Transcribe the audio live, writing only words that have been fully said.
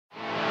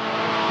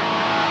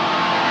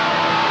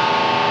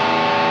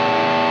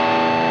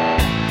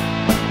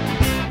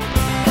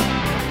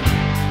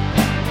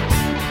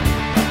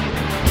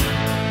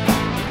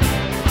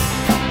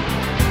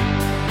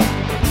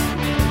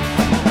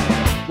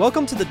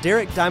Welcome to the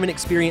Derek Diamond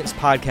Experience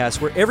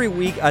podcast, where every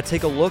week I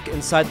take a look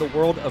inside the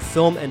world of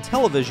film and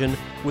television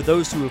with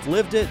those who have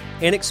lived it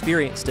and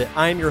experienced it.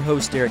 I am your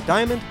host, Derek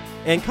Diamond,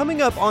 and coming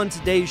up on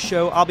today's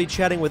show, I'll be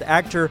chatting with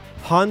actor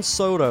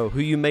Soto, who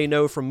you may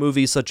know from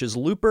movies such as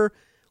Looper,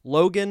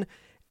 Logan,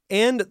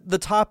 and the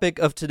topic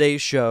of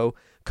today's show,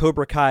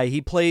 Cobra Kai. He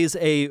plays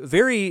a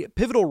very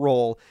pivotal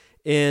role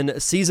in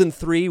Season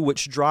 3,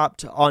 which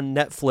dropped on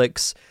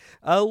Netflix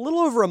a little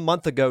over a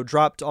month ago,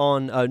 dropped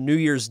on New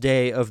Year's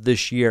Day of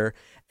this year.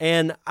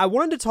 And I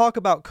wanted to talk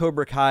about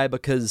Cobra Kai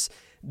because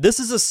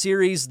this is a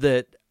series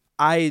that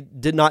I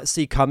did not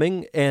see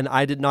coming and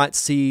I did not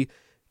see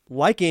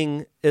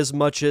liking as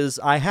much as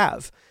I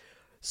have.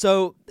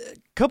 So a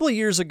couple of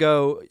years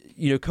ago,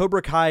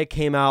 Cobra Kai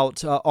came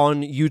out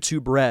on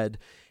YouTube Red.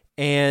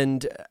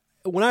 And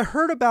when I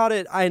heard about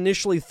it, I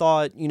initially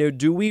thought,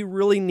 do we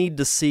really need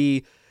to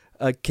see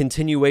a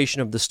continuation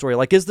of the story?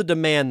 Like, is the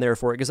demand there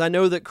for it? Because I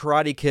know that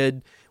Karate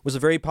Kid was a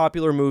very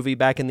popular movie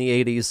back in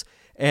the 80s,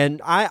 and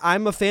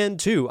I'm a fan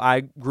too. I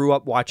grew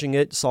up watching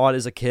it, saw it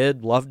as a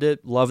kid, loved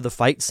it, loved the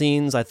fight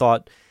scenes. I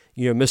thought,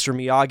 Mr.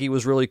 Miyagi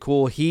was really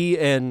cool. He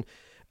and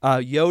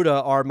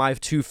Yoda are my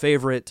two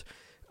favorite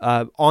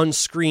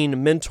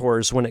on-screen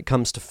mentors when it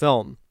comes to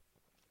film.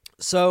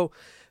 So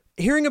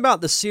hearing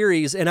about the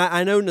series, and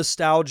I know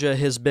nostalgia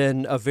has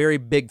been a very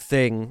big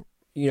thing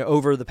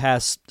over the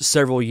past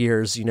several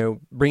years,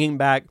 bringing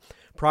back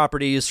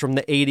properties from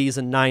the 80s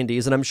and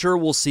 90s, and I'm sure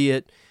we'll see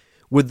it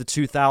with the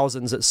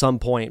 2000s at some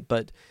point,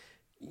 but,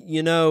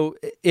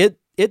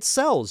 it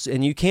sells,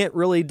 and you can't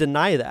really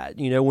deny that.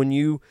 When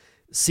you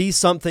see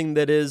something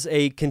that is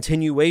a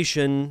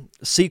continuation,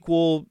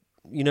 sequel,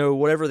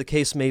 whatever the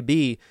case may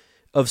be,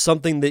 of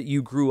something that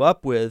you grew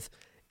up with,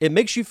 it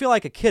makes you feel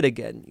like a kid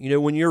again.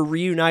 When you're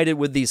reunited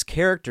with these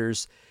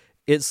characters,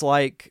 it's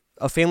like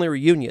a family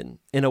reunion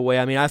in a way.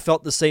 I mean, I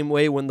felt the same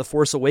way when The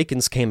Force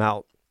Awakens came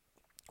out.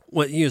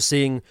 When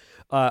seeing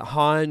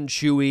Han,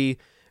 Chewie,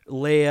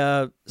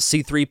 Leia,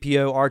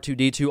 C-3PO,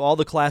 R2-D2, all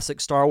the classic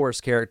Star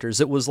Wars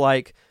characters. It was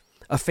like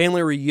a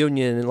family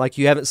reunion, and like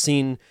you haven't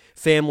seen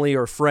family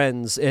or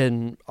friends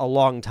in a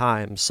long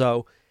time.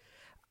 So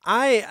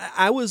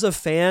I was a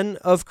fan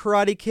of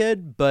Karate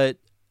Kid, but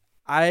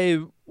I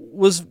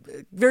was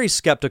very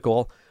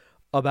skeptical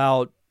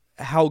about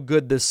how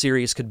good this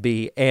series could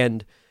be,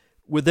 and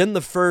within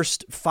the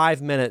first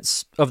 5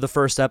 minutes of the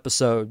first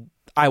episode,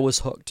 I was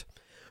hooked.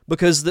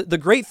 Because the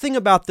great thing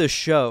about this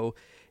show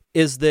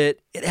is that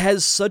it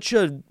has such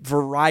a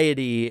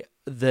variety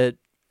that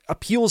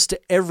appeals to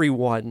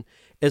everyone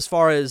as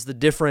far as the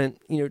different,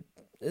 the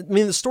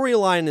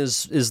storyline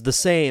is the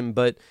same,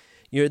 but,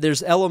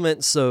 there's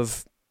elements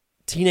of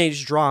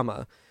teenage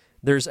drama,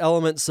 there's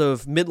elements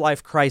of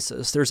midlife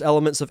crisis, there's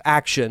elements of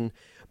action,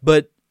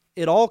 but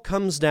it all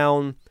comes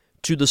down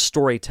to the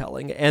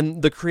storytelling.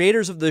 And the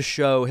creators of this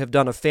show have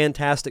done a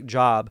fantastic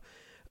job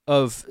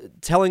of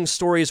telling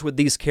stories with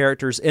these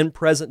characters in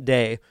present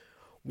day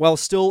while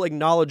still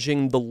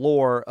acknowledging the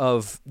lore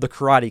of the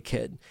Karate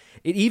Kid.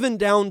 It even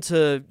down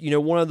to,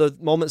 one of the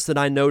moments that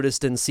I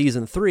noticed in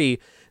season 3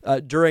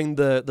 during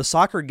the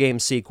soccer game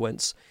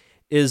sequence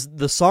is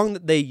the song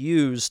that they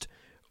used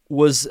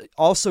was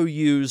also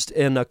used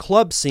in a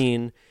club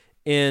scene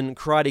in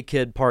Karate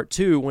Kid Part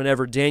 2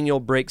 whenever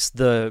Daniel breaks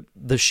the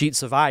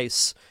sheets of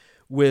ice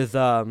with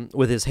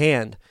his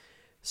hand.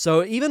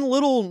 So even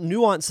little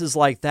nuances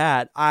like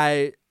that,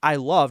 I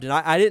loved, and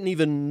I didn't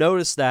even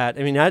notice that.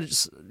 I mean,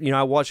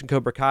 I watched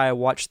Cobra Kai, I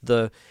watched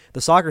the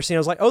soccer scene, I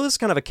was like, oh, this is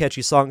kind of a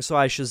catchy song, so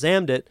I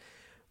Shazammed it,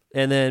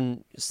 and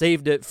then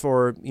saved it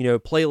for,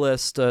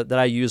 playlist that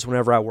I use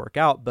whenever I work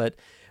out, but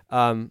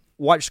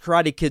watched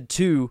Karate Kid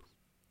 2,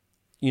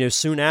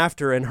 soon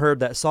after, and heard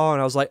that song,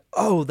 and I was like,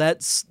 oh,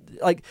 that's,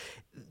 like,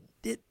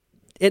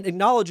 it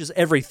acknowledges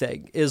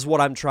everything, is what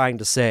I'm trying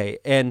to say.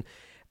 And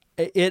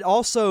it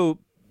also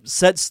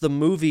sets the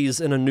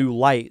movies in a new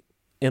light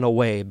in a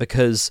way,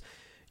 because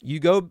you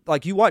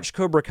watch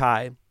Cobra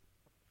Kai,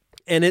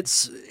 and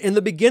it's, in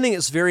the beginning,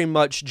 it's very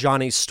much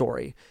Johnny's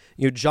story.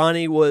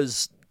 Johnny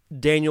was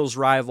Daniel's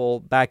rival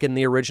back in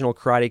the original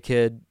Karate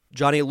Kid.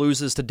 Johnny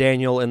loses to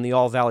Daniel in the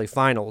All Valley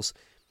Finals.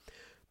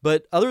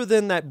 But other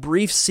than that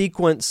brief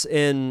sequence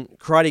in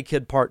Karate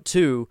Kid Part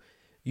 2,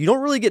 you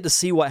don't really get to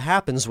see what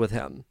happens with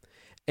him.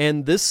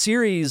 And this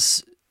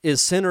series is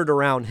centered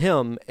around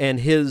him and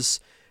his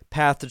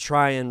path to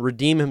try and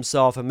redeem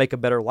himself and make a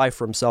better life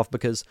for himself,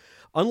 because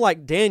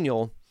unlike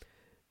Daniel,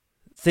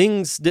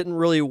 things didn't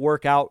really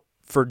work out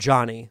for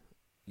Johnny.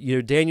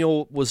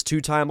 Daniel was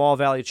 2-time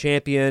All-Valley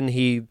champion.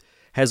 He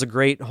has a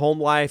great home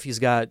life. He's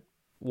got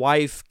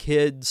wife,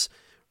 kids,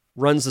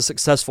 runs a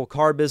successful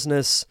car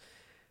business.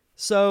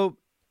 So,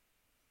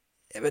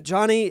 but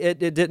Johnny, it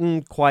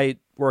didn't quite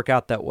work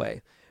out that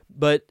way.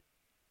 But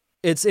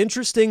it's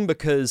interesting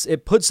because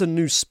it puts a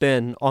new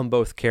spin on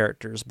both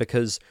characters,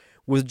 because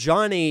with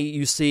Johnny,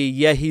 you see,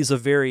 he's a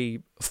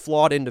very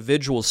flawed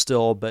individual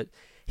still, but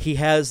he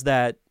has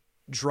that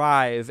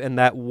drive and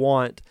that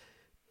want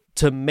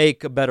to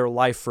make a better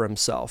life for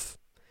himself.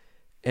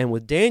 And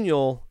with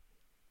Daniel,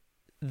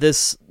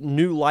 this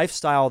new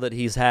lifestyle that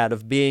he's had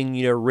of being,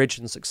 rich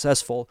and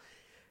successful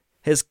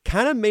has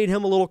kind of made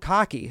him a little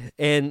cocky.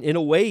 And in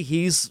a way,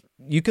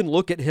 you can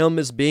look at him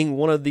as being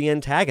one of the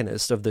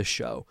antagonists of this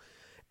show.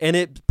 And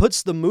it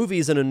puts the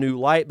movies in a new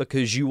light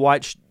because you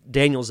watch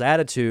Daniel's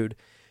attitude,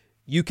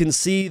 you can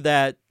see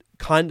that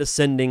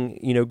condescending,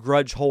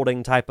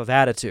 grudge-holding type of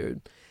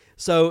attitude.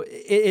 So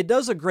it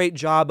does a great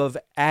job of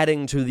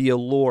adding to the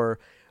allure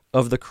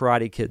of the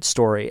Karate Kid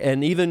story.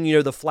 And even,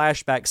 the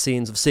flashback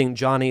scenes of seeing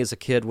Johnny as a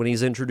kid when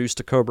he's introduced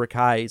to Cobra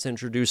Kai, he's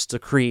introduced to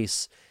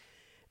Kreese,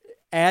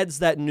 adds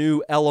that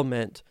new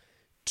element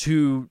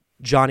to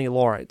Johnny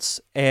Lawrence.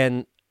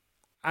 And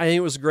I think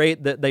it was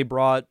great that they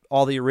brought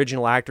all the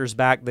original actors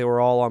back. They were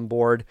all on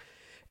board.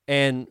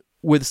 And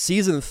with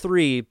season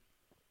 3,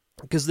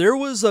 because there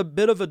was a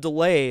bit of a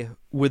delay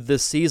with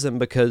this season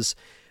because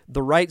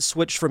the rights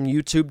switched from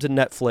YouTube to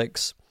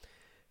Netflix.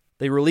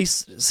 They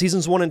released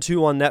seasons 1 and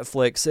 2 on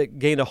Netflix. It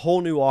gained a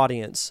whole new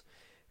audience.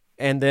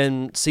 And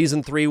then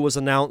season 3 was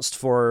announced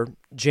for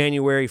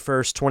January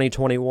 1st,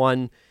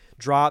 2021.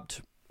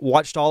 Dropped,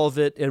 watched all of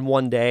it in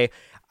one day.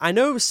 I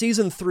know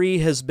season 3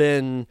 has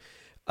been...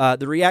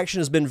 the reaction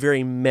has been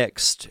very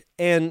mixed,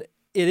 and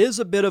it is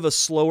a bit of a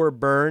slower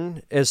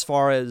burn as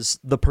far as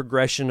the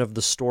progression of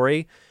the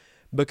story,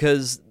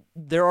 because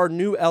there are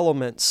new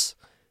elements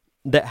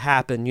that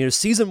happen.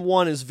 Season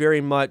 1 is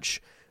very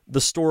much the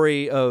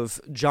story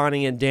of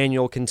Johnny and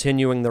Daniel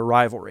continuing their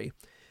rivalry.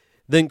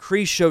 Then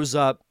Kreese shows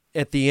up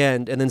at the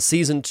end, and then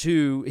season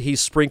 2, he's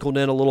sprinkled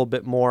in a little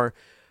bit more.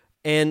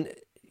 And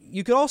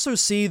you could also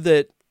see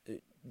that,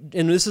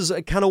 and this is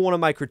kind of one of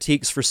my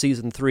critiques for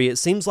season 3, it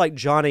seems like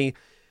Johnny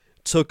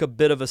took a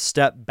bit of a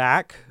step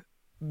back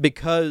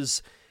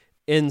because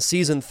in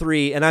season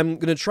 3, and I'm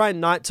going to try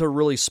not to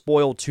really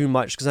spoil too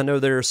much because I know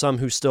there are some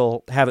who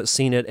still haven't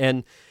seen it,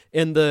 and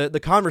in the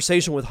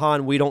conversation with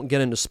Han, we don't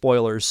get into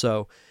spoilers,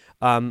 so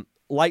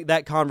like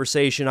that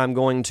conversation, I'm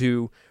going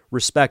to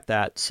respect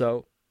that.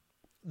 So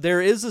there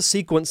is a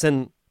sequence,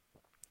 and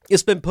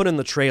it's been put in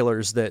the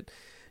trailers that,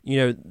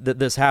 that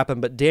this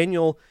happened, but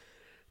Daniel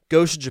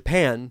goes to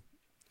Japan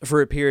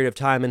for a period of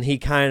time, and he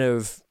kind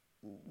of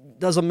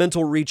does a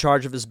mental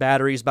recharge of his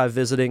batteries by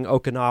visiting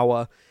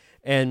Okinawa,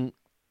 and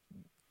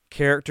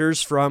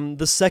characters from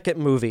the second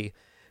movie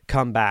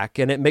come back,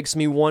 and it makes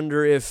me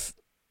wonder if,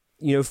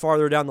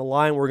 farther down the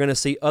line, we're going to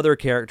see other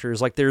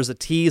characters. Like there's a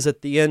tease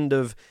at the end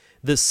of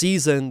the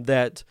season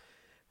that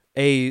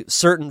a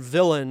certain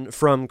villain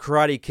from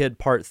Karate Kid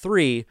Part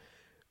 3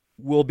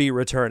 will be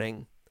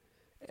returning.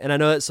 And I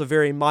know it's a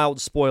very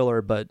mild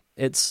spoiler, but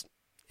it's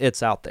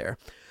out there.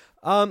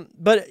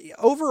 But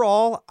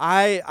overall,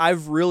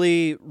 I've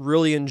really,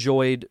 really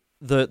enjoyed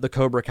the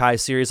Cobra Kai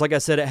series. Like I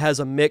said, it has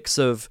a mix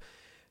of,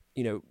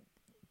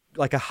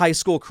 like a high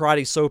school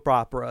karate soap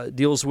opera. It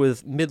deals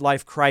with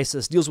midlife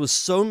crisis, deals with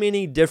so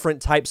many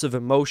different types of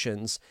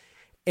emotions,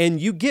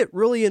 and you get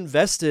really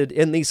invested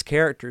in these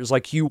characters.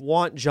 Like you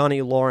want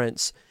Johnny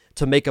Lawrence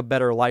to make a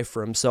better life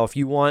for himself.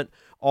 You want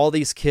all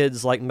these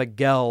kids like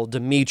Miguel,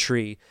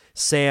 Dimitri,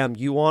 Sam.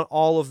 You want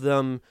all of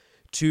them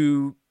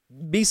to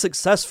be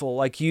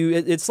successful.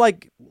 It's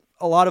like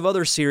a lot of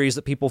other series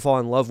that people fall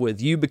in love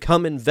with. You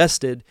become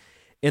invested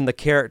in the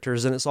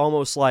characters, and it's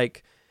almost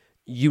like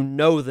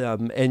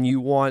them and you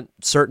want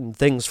certain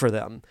things for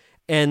them.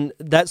 And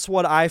that's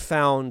what I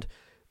found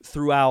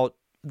throughout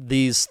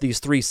these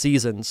 3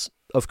 seasons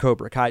of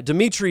Cobra Kai.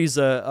 Dimitri's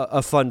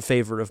a fun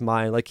favorite of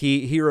mine. Like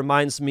he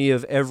reminds me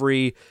of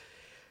every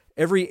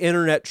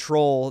internet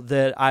troll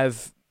that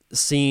I've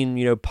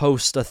seen,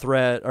 post a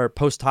thread or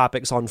post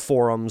topics on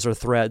forums or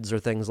threads or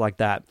things like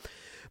that.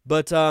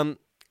 But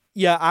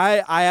yeah,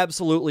 I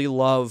absolutely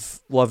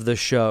love this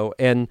show.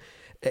 And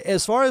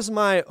as far as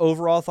my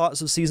overall thoughts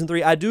of season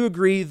 3, I do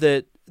agree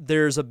that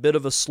there's a bit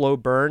of a slow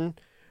burn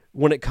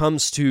when it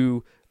comes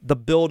to the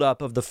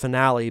buildup of the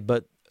finale,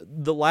 but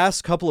the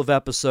last couple of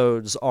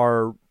episodes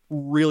are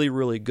really,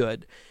 really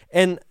good.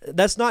 And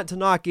that's not to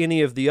knock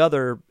any of the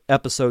other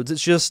episodes.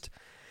 It's just,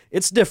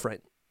 it's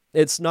different.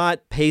 It's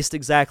not paced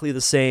exactly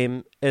the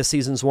same as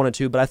seasons 1 and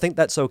 2, but I think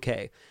that's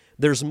okay.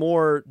 There's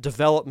more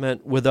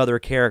development with other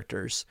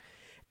characters.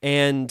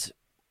 And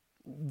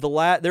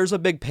there's a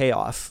big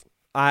payoff.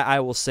 I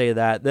will say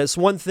that. That's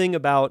one thing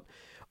about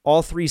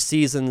all 3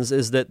 seasons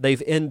is that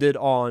they've ended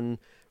on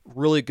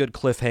really good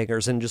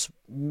cliffhangers and just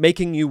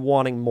making you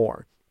wanting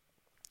more.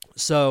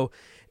 So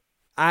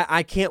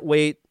I can't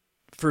wait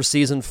for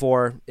season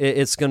 4.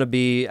 It's going to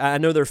be, I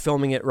know they're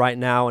filming it right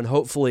now, and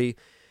hopefully,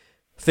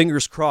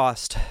 fingers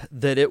crossed,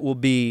 that it will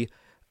be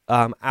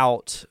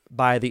out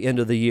by the end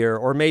of the year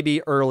or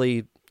maybe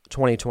early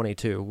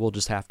 2022. We'll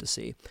just have to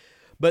see.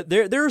 But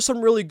there are some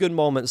really good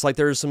moments. Like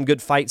there's some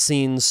good fight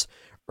scenes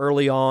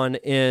early on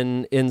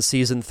in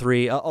season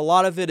 3. A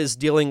lot of it is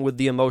dealing with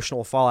the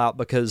emotional fallout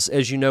because,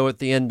 as you know, at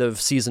the end of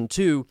season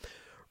 2,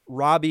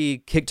 Robbie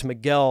kicked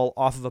Miguel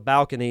off of a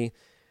balcony,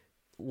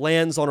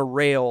 lands on a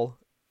rail,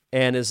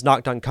 and is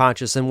knocked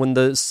unconscious. And when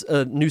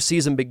the new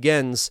season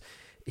begins,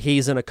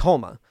 he's in a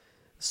coma.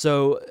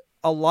 So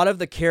a lot of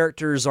the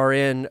characters are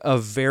in a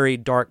very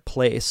dark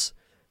place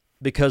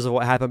because of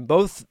what happened,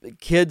 both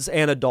kids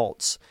and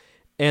adults.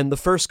 And the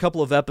first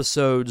couple of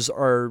episodes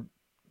are,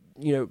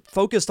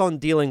 focused on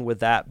dealing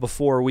with that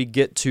before we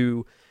get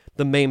to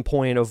the main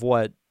point of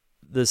what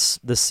this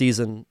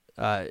season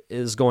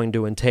is going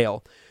to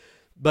entail.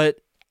 But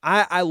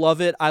I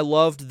love it. I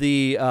loved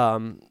the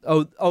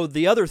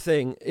the other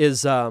thing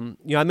is I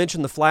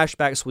mentioned the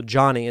flashbacks with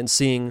Johnny and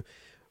seeing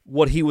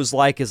what he was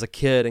like as a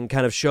kid and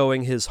kind of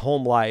showing his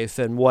home life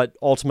and what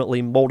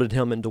ultimately molded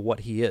him into what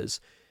he is.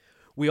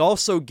 We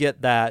also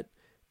get that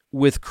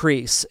with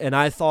Kreese, and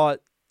I thought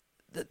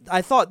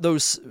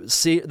those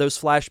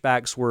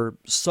flashbacks were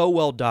so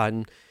well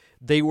done.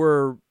 They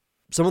were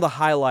some of the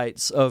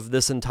highlights of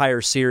this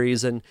entire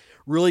series and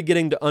really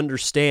getting to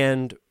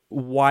understand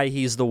why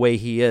he's the way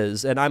he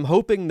is. And I'm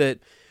hoping that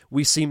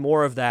we see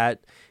more of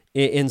that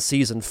in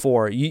season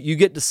 4. You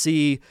get to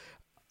see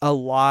a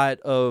lot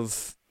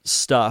of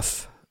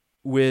stuff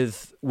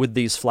with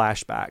these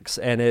flashbacks,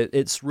 and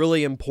it's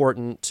really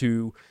important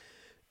to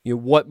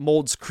what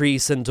molds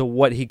Kreese into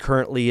what he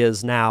currently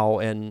is now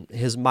and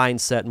his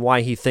mindset and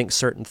why he thinks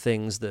certain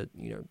things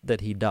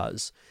that he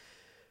does.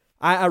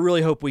 I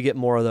really hope we get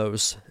more of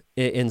those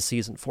in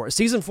season 4.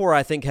 Season 4,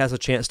 I think, has a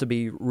chance to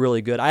be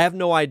really good. I have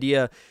no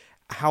idea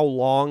how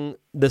long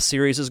the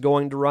series is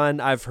going to run.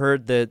 I've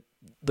heard that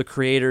the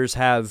creators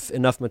have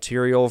enough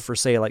material for,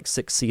 say, like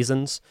 6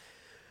 seasons.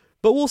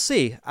 But we'll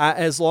see.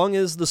 As long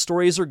as the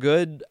stories are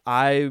good,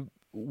 I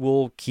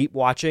will keep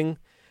watching.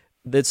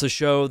 It's a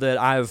show that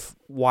I've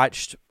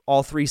watched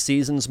all 3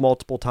 seasons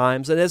multiple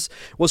times. And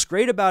what's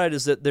great about it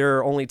is that there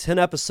are only 10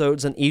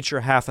 episodes and each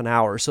are half an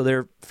hour. So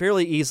they're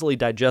fairly easily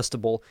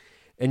digestible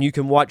and you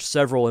can watch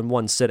several in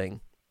one sitting.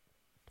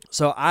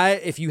 So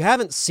if you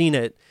haven't seen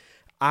it,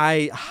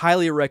 I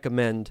highly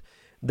recommend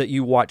that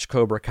you watch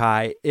Cobra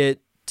Kai.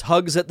 It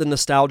tugs at the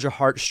nostalgia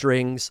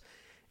heartstrings.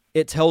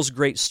 It tells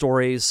great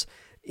stories.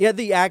 Yeah,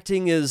 the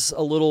acting is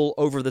a little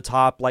over the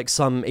top like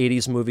some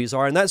 80s movies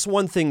are. And that's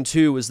one thing,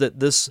 too, is that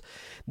this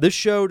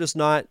show does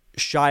not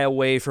shy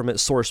away from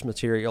its source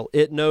material.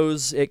 It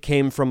knows it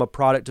came from a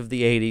product of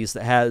the 80s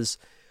that has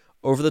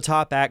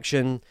over-the-top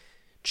action,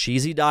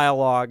 cheesy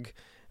dialogue.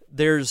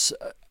 There's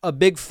a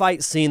big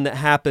fight scene that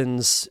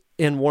happens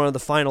in one of the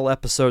final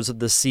episodes of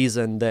this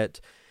season that,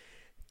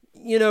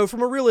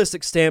 from a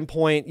realistic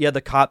standpoint, yeah,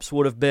 the cops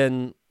would have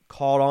been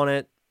called on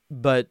it,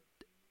 but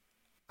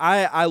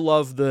I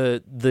love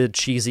the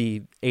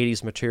cheesy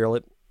 80s material.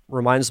 It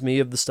reminds me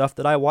of the stuff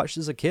that I watched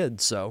as a kid,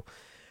 so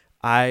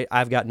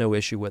I've got no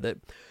issue with it.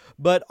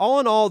 But all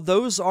in all,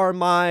 those are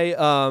my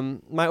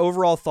my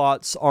overall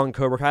thoughts on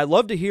Cobra Kai. I'd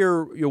love to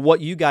hear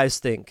what you guys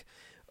think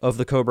of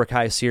the Cobra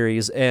Kai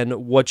series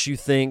and what you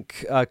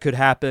think could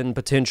happen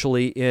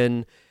potentially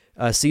in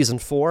season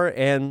 4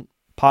 and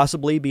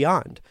possibly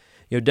beyond.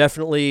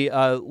 Definitely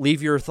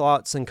leave your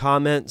thoughts and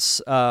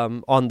comments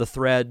on the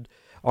thread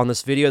on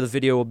this video. The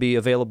video will be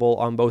available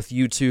on both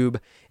YouTube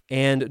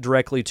and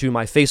directly to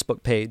my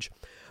Facebook page.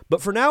 But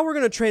for now, we're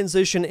going to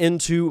transition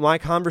into my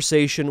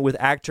conversation with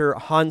actor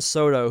Han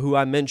Soto, who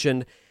I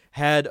mentioned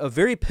had a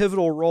very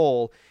pivotal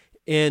role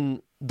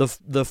in the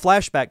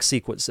flashback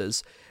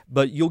sequences.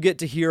 But you'll get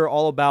to hear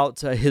all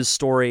about his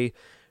story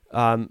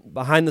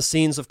behind the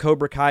scenes of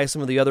Cobra Kai,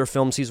 some of the other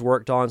films he's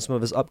worked on, some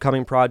of his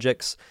upcoming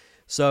projects.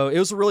 So it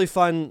was a really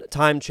fun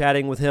time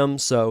chatting with him.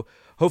 So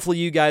hopefully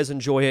you guys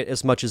enjoy it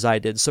as much as I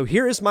did. So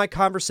here is my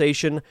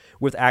conversation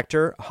with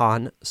actor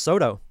Han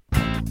Soto.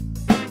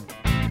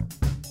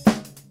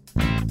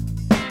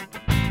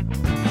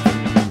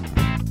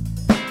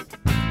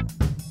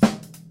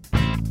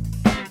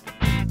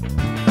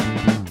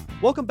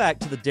 Welcome back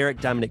to the Derek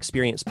Diamond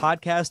Experience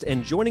podcast,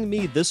 and joining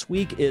me this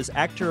week is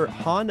actor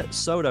Han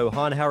Soto.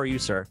 Han, how are you,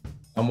 sir?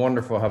 I'm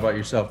wonderful. How about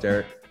yourself,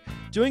 Derek?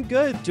 Doing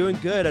good, doing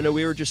good. I know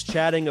we were just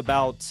chatting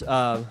about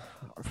our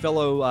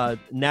fellow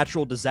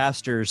natural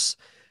disasters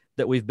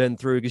that we've been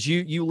through, because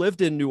you lived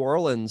in New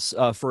Orleans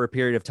for a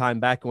period of time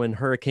back when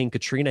Hurricane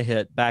Katrina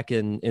hit back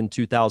in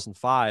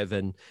 2005,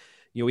 and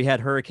we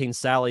had Hurricane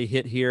Sally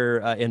hit here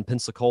in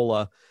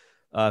Pensacola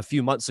a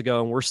few months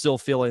ago, and we're still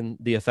feeling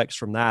the effects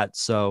from that.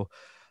 So.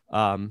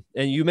 And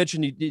you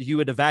mentioned you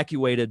had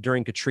evacuated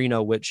during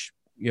Katrina, which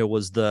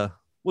was the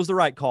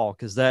right call,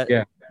 because that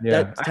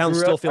town's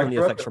still feeling the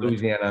effects from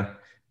Louisiana.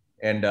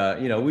 And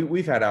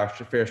we've had our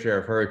fair share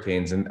of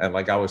hurricanes, and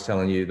like I was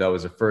telling you, that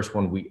was the first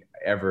one we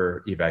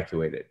ever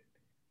evacuated.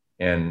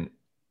 And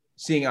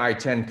seeing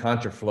I-10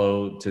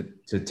 contraflow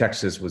to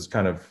Texas was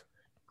kind of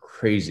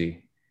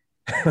crazy.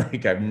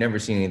 Like I've never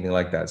seen anything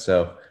like that.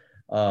 So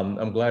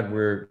I'm glad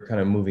we're kind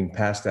of moving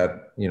past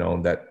that,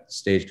 that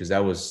stage, because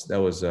that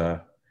was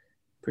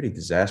pretty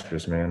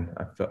disastrous, man.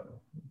 I felt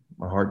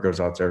my heart goes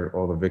out to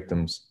all the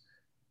victims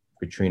of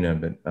Katrina.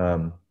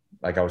 But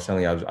like I was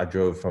telling you, I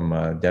drove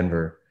from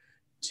Denver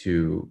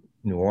to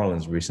New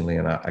Orleans recently,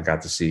 and I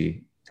got to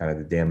see kind of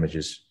the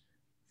damages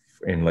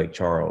in Lake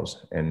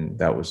Charles, and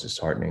that was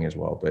disheartening as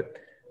well. But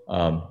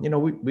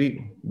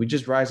we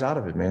just rise out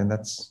of it, man.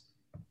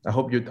 I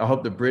hope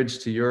the bridge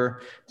to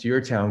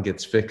your town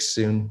gets fixed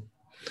soon.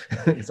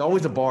 It's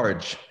always a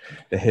barge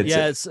that hits.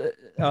 Yeah, it's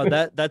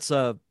that's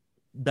a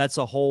that's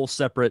a whole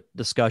separate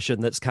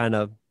discussion that's kind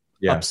of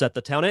Yeah, upset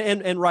the town,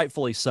 and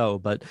rightfully so.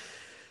 But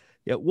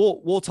yeah,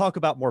 we'll talk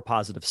about more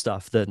positive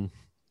stuff than of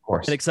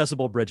course.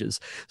 inaccessible bridges.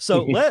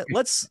 So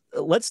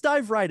let's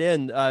dive right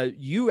in.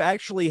 You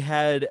actually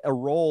had a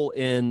role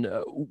in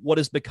what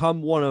has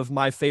become one of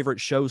my favorite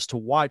shows to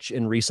watch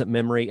in recent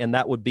memory, and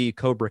that would be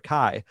Cobra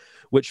Kai,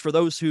 which for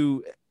those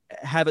who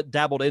haven't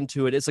dabbled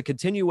into it, it's a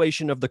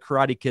continuation of the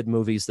Karate Kid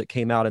movies that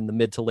came out in the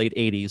mid to late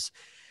 80s.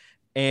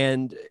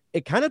 And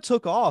it kind of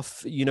took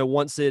off,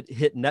 once it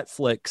hit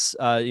Netflix.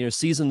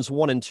 Seasons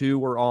 1 and 2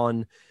 were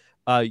on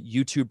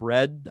YouTube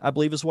Red, I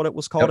believe is what it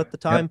was called Yep, at the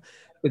yep. time.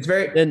 It's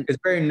And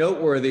very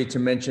noteworthy to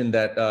mention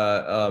that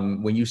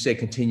when you say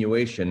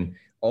continuation,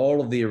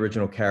 all of the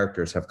original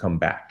characters have come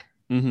back.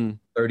 mhm.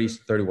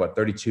 30 what,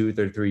 32,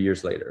 33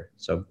 years later.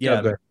 So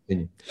Yeah. go ahead.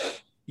 Continue.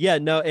 Yeah,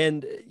 no,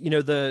 and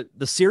the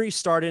series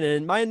started,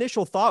 and my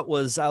initial thought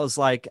was, I was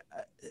like,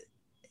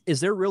 is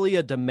there really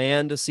a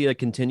demand to see a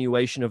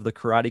continuation of the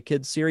Karate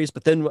Kid series?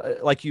 But then,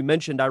 like you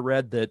mentioned, I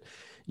read that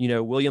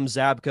William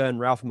Zabka and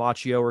Ralph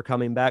Macchio are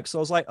coming back, so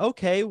I was like,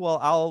 okay, well,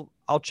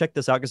 I'll check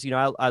this out because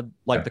I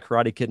like Yeah. the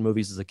Karate Kid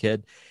movies as a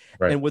kid,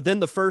 Right. and within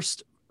the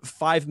first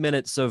 5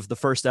 minutes of the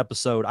first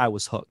episode, I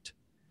was hooked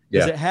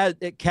because Yeah.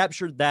 it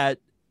captured that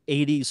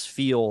 80s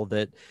feel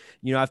that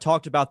I've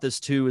talked about this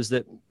too, is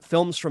that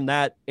films from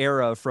that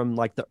era, from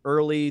like the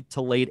early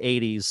to late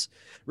 80s,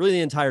 really the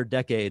entire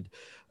decade,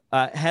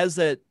 has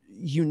that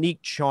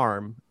unique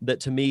charm that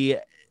to me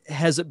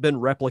hasn't been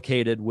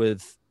replicated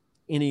with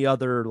any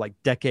other like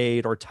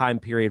decade or time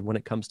period when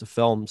it comes to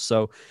films.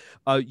 So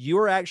you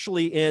are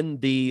actually in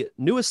the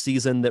newest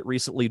season that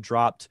recently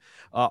dropped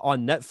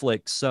on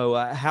Netflix. So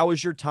how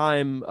was your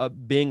time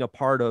being a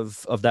part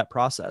of that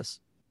process?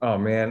 Oh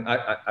man,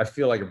 I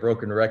feel like a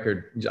broken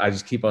record. I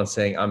just keep on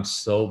saying I'm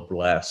so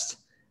blessed.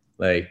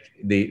 Like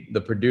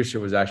the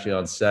producer was actually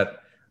on set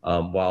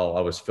while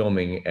I was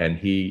filming, and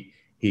he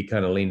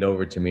kind of leaned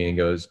over to me and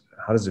goes,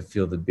 "How does it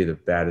feel to be the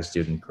baddest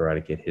dude in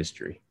Karate Kid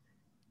history?"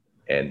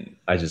 And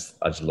I just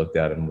looked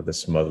at him with a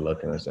smothered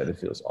look, and I said, "It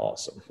feels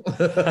awesome,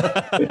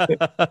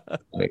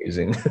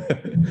 amazing."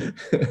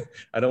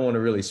 I don't want to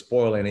really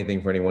spoil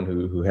anything for anyone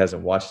who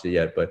hasn't watched it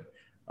yet, but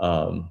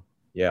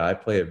yeah, I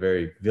play a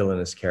very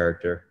villainous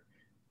character,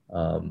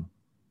 um,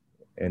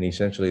 and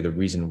essentially the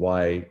reason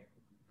why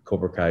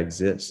Cobra Kai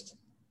exists.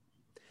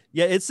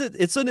 Yeah, it's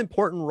an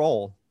important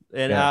role,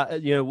 and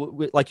Yeah.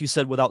 like you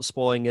said, without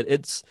spoiling it,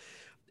 it's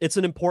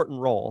an important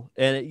role,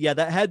 and yeah,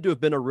 that had to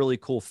have been a really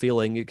cool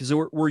feeling. Because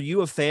were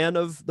you a fan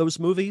of those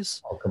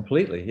movies? Oh,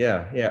 completely.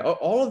 Yeah. Yeah.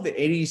 All of the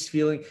 80s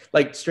feeling,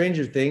 like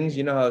Stranger Things,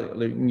 you know how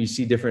like, when you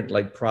see different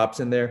like props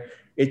in there,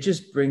 it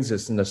just brings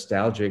this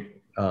nostalgic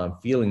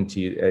feeling to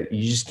you.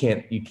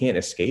 You can't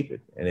escape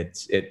it. And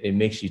it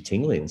makes you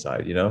tingly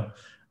inside, you know?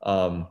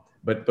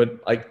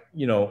 But like,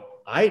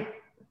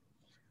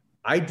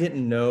 I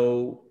didn't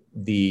know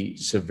the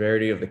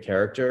severity of the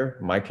character,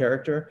 my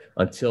character,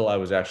 until I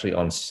was actually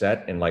on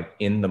set and like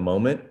in the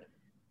moment.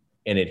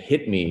 And it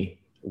hit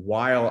me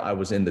while I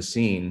was in the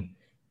scene,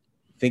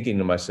 thinking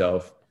to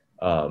myself,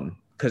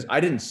 because I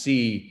didn't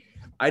see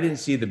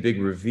the big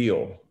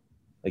reveal.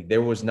 Like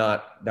that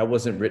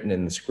wasn't written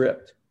in the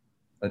script.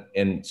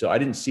 And so I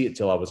didn't see it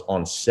till I was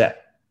on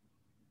set.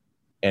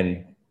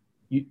 And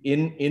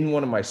in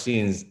one of my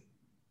scenes,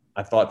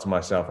 I thought to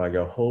myself, I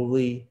go,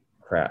 holy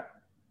crap,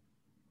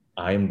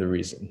 I'm the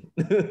reason,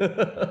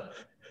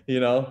 you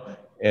know?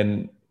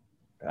 And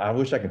I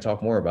wish I could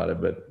talk more about it,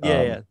 but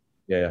Yeah.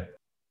 yeah.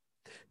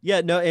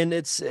 Yeah, no, and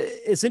it's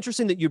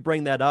interesting that you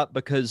bring that up,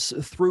 because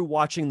through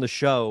watching the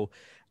show,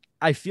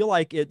 I feel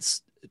like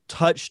it's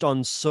touched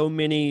on so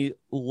many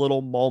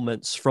little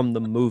moments from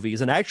the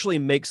movies and actually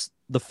makes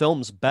the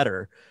films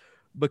better,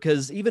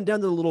 because even down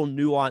to the little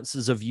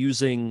nuances of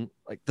using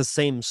like the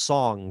same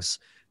songs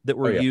that Oh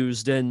were yeah.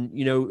 used, and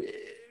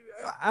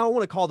I don't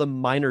want to call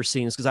them minor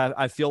scenes, because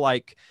I feel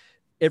like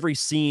every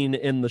scene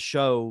in the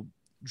show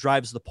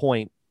drives the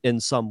point in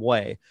some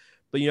way.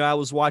 But I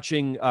was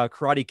watching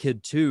Karate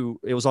Kid 2.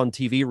 It was on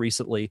TV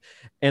recently,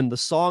 and the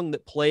song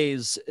that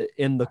plays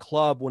in the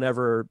club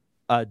whenever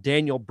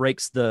Daniel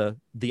breaks the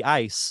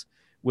ice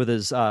with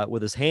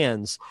his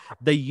hands,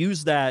 they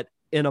use that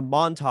in a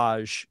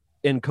montage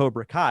in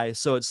Cobra Kai.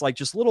 So it's like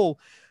just little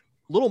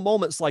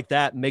moments like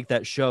that make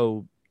that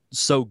show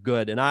so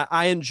good. And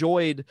I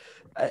enjoyed,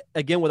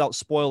 again, without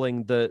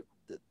spoiling, the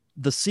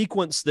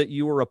sequence that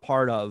you were a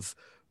part of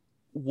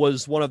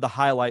was one of the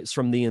highlights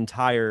from the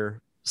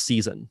entire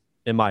season,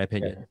 in my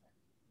opinion. Yeah.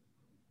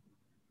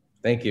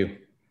 Thank you.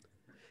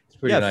 It's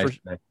pretty Yeah, nice.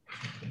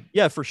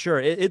 Man. for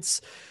sure.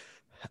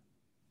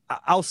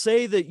 I'll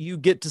say that you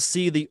get to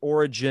see the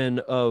origin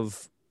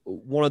of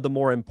one of the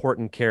more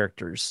important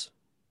characters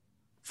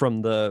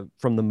from the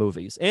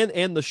movies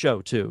and the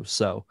show too.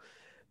 So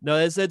no,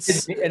 It's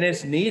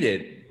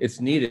needed. It's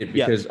needed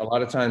yeah. because a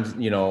lot of times,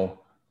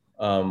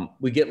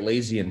 we get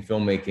lazy in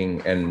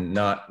filmmaking and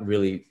not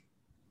really,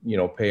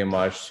 pay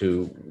homage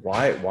to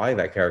why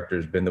that character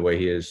has been the way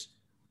he is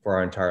for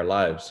our entire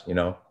lives.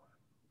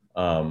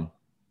 Um,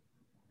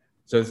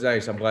 So it's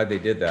nice. I'm glad they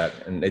did that,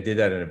 and they did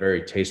that in a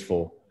very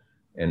tasteful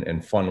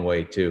and fun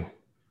way too.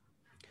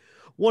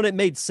 One, it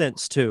made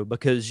sense too,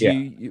 because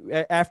Yeah,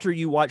 after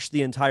you watch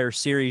the entire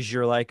series,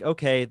 you're like,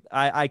 okay,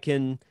 I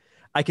can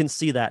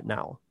see that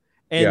now.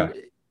 yeah,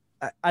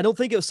 And I don't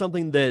think it was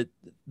something that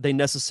they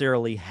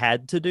necessarily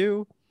had to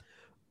do,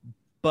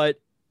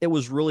 but it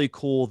was really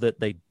cool that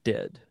they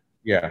did,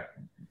 yeah.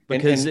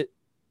 because And it,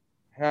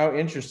 how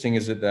interesting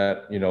is it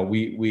that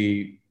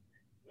we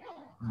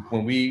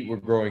when we were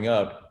growing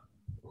up,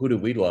 who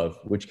did we love?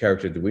 Which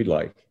character did we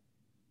like?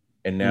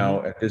 And mhm.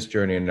 now at this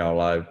journey in our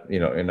life,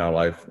 in our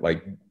life,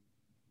 like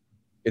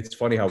it's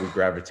funny how we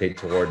gravitate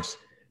towards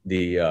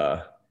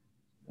the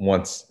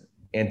once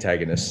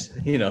antagonist,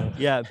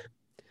 Yeah,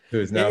 who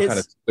is now kind of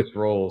it's switched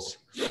roles.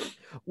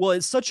 well,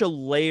 it's such a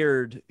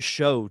layered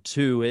show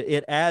too.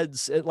 It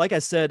adds, like I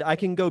said, I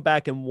can go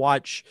back and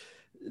watch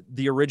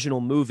the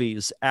original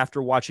movies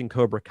after watching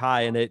Cobra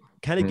Kai, and it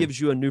kind of Mhm. gives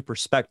you a new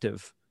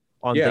perspective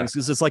on Yeah. things,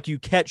 because it's like you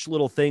catch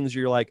little things.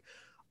 You're like,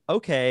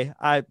 okay,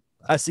 I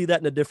see that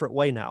in a different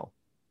way now.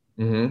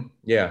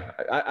 Yeah.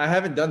 I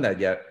haven't done that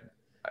yet.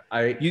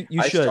 You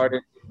I should.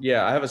 started.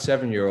 Yeah, I have a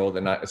 7-year-old,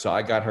 and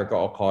I got her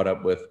all caught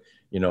up with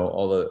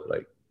all the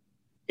like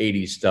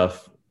 80s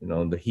stuff.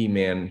 The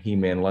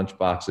He-Man lunch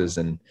boxes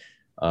and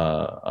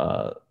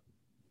uh,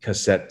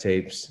 cassette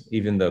tapes,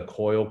 even the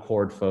coil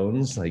cord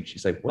phones. Like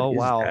she's like, "What Oh is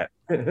wow. that?"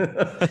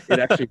 It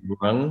actually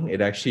rung.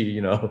 It actually,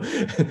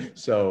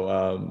 so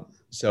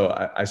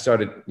I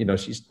started.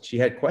 She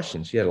had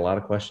questions. She had a lot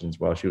of questions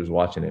while she was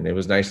watching it. And it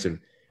was nice to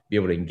be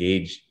able to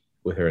engage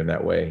with her in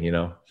that way.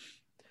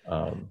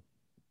 Um,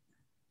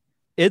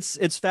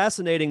 It's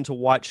fascinating to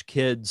watch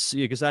kids,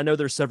 because I know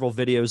there's several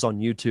videos on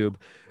YouTube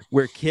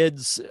where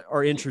kids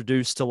are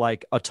introduced to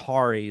like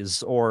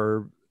Ataris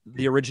or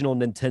the original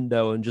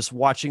Nintendo, and just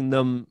watching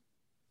them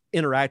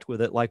interact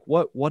with it, like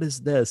what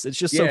is this? It's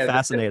just so yeah, there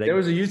fascinating.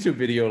 was a YouTube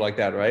video like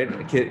that, right?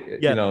 A kid,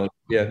 Yeah,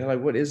 yeah, they're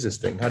like, "What is this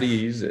thing? How do you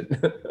use it?"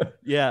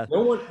 yeah.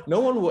 No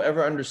one will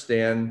ever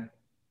understand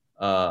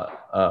uh,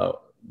 uh,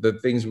 the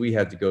things we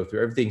had to go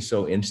through. Everything's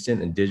so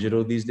instant and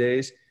digital these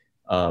days.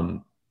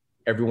 Um,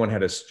 Everyone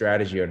had a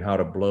strategy on how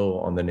to blow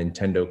on the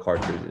Nintendo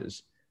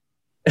cartridges.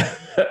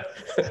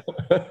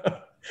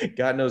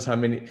 God knows how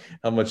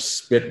much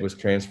spit was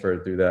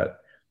transferred through that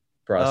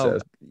Oh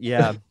process.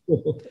 yeah,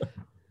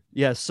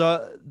 yeah.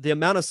 So the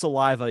amount of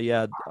saliva,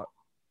 yeah,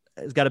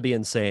 it's got to be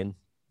insane.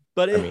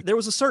 But I mean, there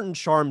was a certain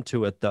charm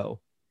to it, though.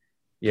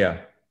 yeah,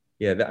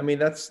 yeah. I mean,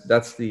 that's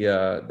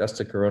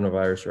the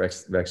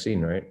coronavirus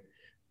vaccine, right?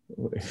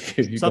 If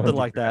you've gone Something through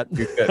like that.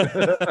 that,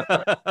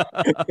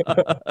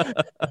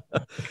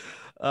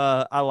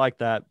 I like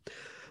that.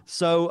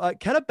 So,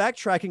 kind of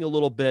backtracking a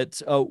little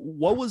bit,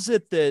 what was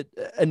it that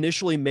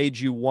initially made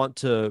you want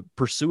to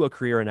pursue a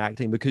career in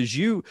acting? Because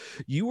you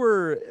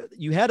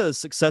had a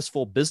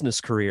successful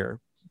business career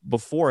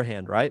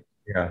beforehand, right?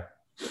 yeah.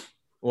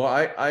 Well,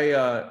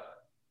 I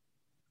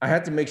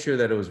had to make sure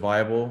that it was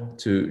viable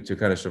to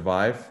kind of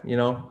survive,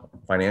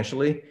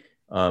 financially.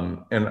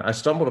 And I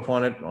stumbled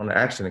upon it on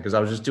accident because I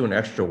was just doing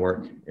extra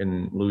work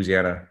in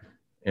Louisiana,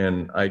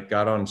 and I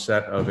got on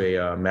set of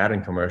a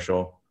Madden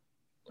commercial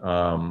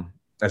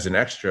as an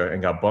extra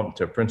and got bumped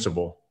to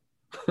principal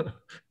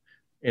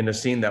in a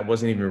scene that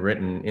wasn't even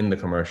written in the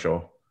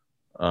commercial.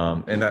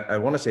 And I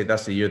want to say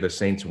that's the year the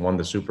Saints won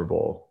the Super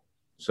Bowl.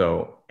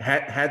 So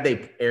had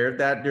they aired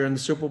that during the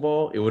Super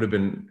Bowl, it would have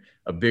been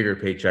a bigger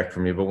paycheck for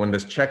me. But when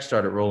this check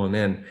started rolling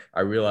in, I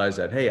realized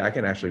that, hey, I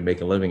can actually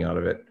make a living out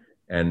of it,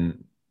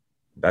 and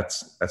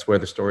that's where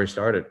the story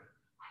started.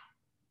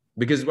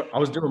 Because I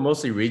was doing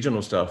mostly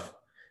regional stuff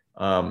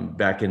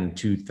back in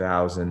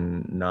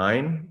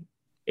 2009,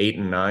 8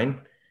 and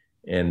 9,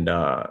 and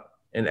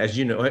and as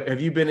you know,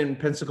 have you been in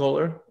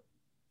Pensacola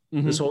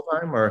this Mm-hmm. whole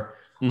time? Or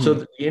so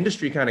Mm-hmm. the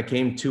industry kind of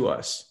came to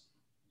us.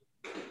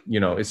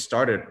 It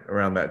started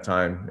around that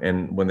time,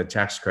 and when the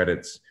tax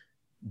credits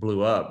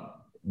blew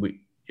up,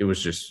 it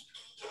was just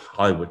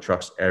Hollywood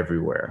trucks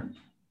everywhere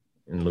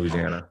in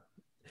Louisiana.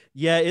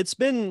 Yeah, it's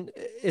been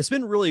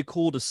really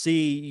cool to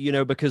see,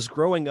 because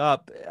growing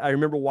up, I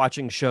remember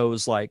watching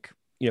shows like,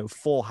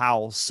 Full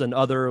House and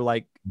other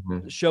like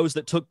Mhm. shows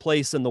that took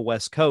place in the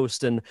West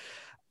Coast, and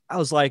I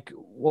was like,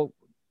 well,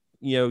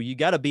 you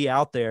got to be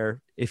out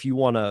there if you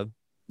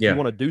Yeah.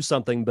 want to do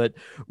something. But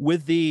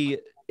with the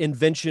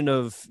invention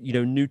of,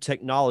 new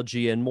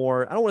technology and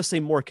more, I don't want to say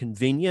more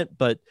convenient,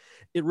 but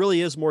it really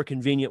is more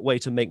convenient way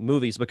to make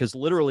movies, because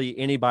literally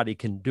anybody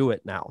can do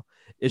it now.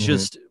 It's Mhm.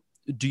 just,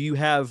 do you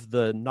have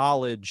the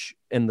knowledge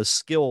and the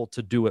skill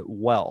to do it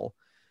well,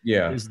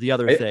 Yeah. is the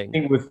other I thing.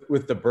 think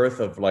with the birth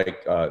of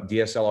like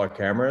DSLR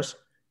cameras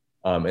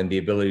and the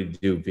ability to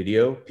do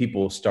video,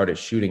 people started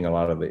shooting a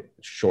lot of the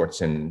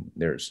shorts, and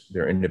there's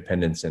their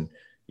independence, and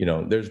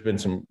there's been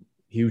some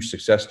huge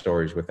success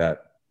stories with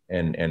that,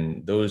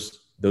 and those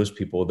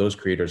people, those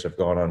creators have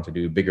gone on to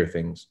do bigger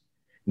things,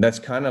 and that's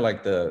kind of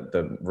like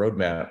the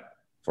roadmap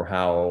for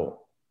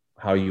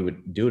how you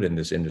would do it in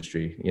this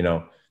industry,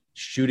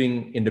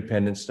 shooting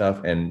independent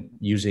stuff and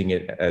using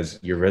it as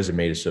your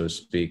resume, so to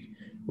speak,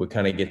 would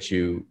kind of get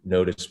you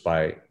noticed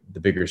by the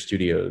bigger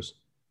studios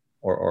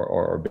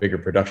or bigger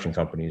production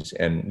companies,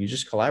 and you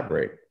just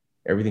collaborate.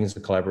 Everything is a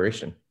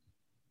collaboration.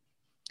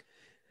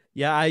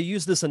 Yeah, I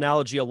use this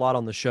analogy a lot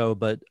on the show,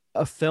 but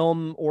a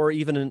film or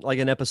even like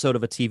an episode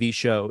of a TV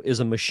show is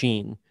a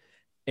machine,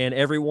 and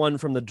everyone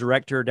from the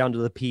director down to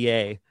the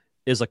PA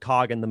is a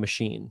cog in the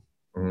machine,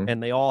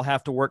 and they all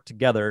have to work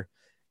together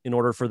in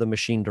order for the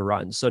machine to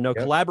run. So no,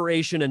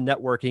 collaboration and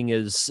networking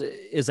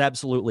is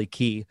absolutely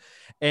key.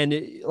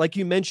 And like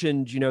you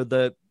mentioned,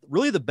 the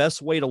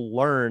best way to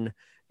learn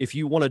if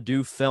you want to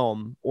do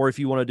film or if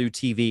you want to do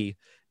TV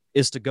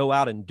is to go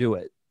out and do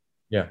it.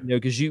 Yeah.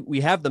 Because we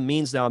have the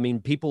means now. I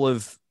mean, people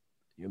have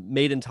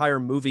made entire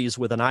movies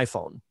with an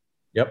iPhone.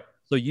 Yep.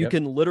 So you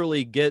can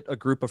literally get a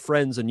group of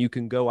friends and you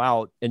can go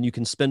out and you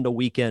can spend a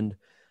weekend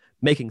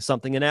making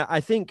something. And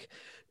I think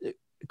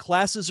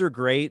classes are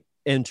great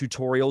and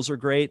tutorials are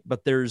great,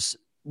 but there's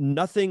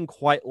nothing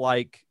quite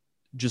like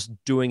just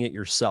doing it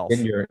yourself.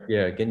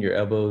 Getting your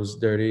elbows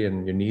dirty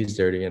and your knees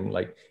dirty. And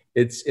like,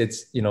 it's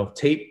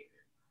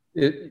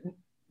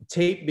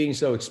tape being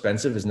so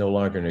expensive is no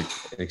longer an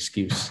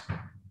excuse.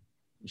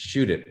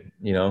 Shoot it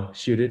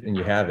and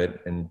you have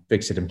it, and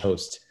fix it in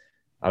post.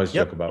 I always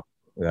joke about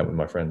that with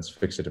my friends.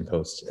 Fix it in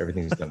post.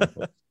 Everything's done in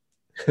post.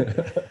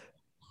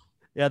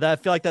 Yeah, I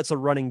feel like that's a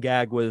running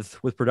gag with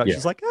production.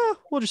 It's like,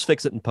 we'll just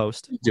fix it in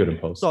post. Do it in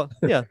post. So,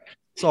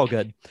 it's all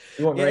good.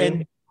 You want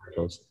rain?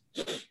 Post.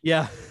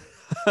 Yeah.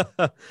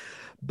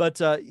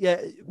 But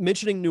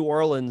mentioning New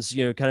Orleans,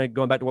 kind of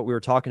going back to what we were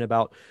talking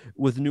about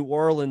with New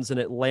Orleans and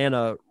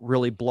Atlanta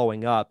really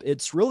blowing up,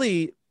 it's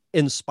really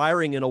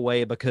inspiring in a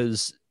way,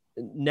 because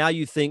now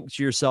you think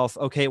to yourself,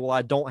 okay, well,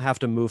 I don't have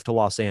to move to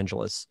Los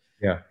Angeles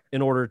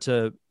in order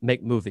to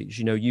make movies.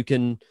 You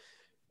can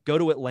go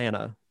to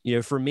Atlanta.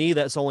 For me,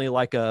 that's only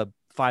like a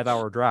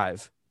 5-hour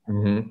drive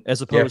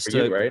as opposed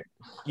to, you, right?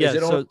 Yeah. Is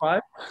it only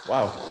 5?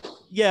 Wow.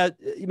 Yeah.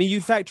 I mean, you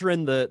factor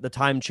in the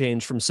time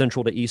change from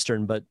Central to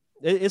Eastern, but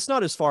it's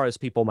not as far as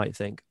people might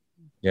think.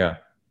 Yeah.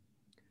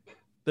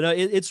 But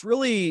it's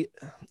really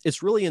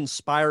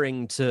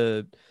inspiring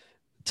to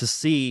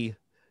see,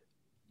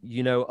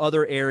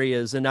 other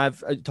areas. And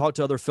I've talked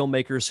to other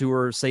filmmakers who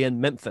are, say, in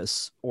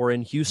Memphis or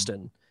in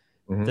Houston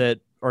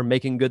that are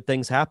making good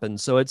things happen.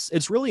 So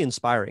it's really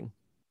inspiring.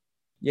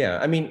 Yeah.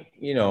 I mean,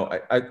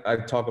 I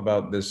talk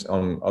about this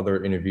on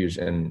other interviews,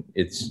 and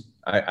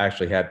my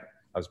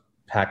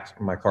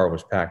car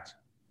was packed,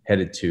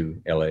 headed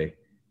to LA.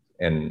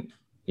 And,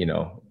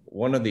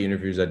 one of the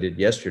interviews I did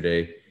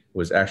yesterday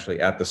was actually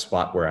at the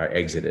spot where I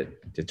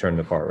exited to turn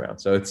the car around.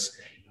 So it's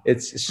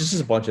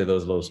just a bunch of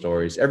those little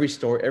stories.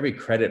 Every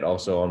credit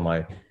also on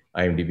my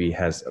IMDb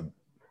has an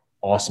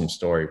awesome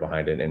story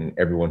behind it, and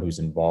everyone who's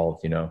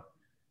involved.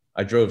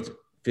 I drove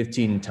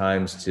 15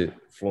 times to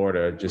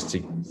Florida just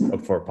to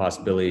look for a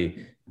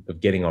possibility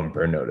of getting on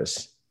burn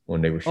notice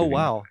when they were shooting. Oh,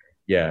 wow.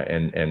 Yeah.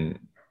 And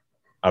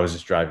I was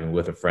just driving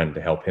with a friend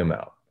to help him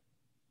out.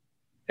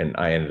 And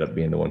I ended up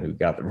being the one who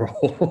got the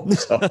role.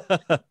 So.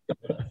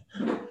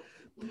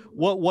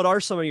 What are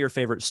some of your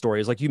favorite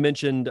stories? Like you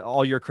mentioned,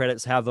 all your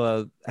credits have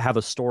a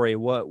story.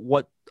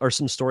 What are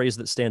some stories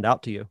that stand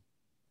out to you?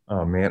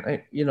 Oh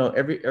man,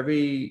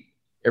 every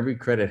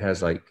credit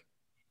has like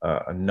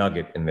a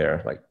nugget in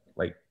there. Like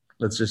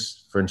let's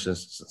just, for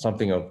instance,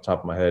 something off the top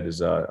of my head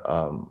is I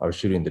was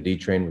shooting the D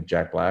Train with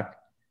Jack Black,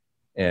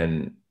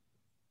 and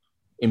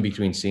in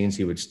between scenes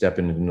he would step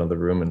into another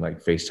room and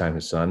like FaceTime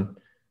his son,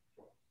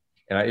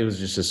 and it was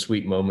just a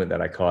sweet moment that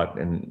I caught.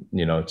 And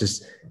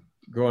just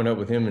growing up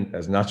with him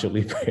as Nacho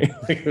Libre,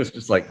 it was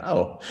just like,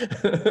 oh,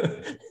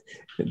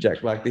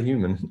 Jack Black the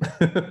human.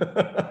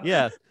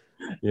 Yeah.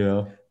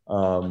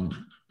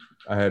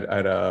 I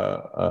had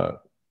a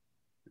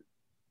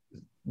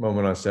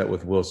moment on set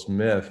with Will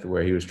Smith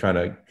where he was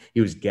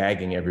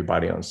gagging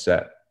everybody on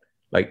set.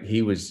 Like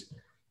he was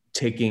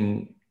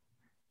taking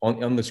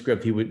on the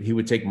script, he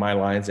would take my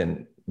lines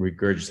and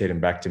regurgitate them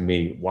back to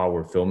me while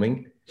we're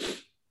filming.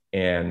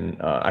 And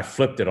I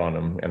flipped it on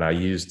him, and I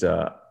used,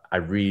 I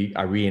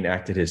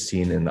reenacted his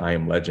scene in I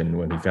Am Legend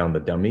when he found the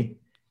dummy.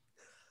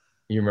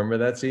 You remember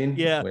that scene?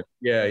 Yeah.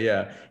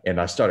 Yeah. And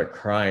I started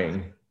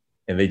crying,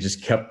 and they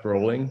just kept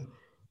rolling.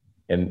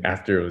 And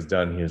after it was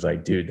done, he was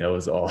like, dude, that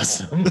was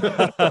awesome.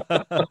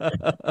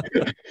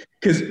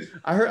 Because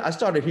I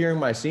started hearing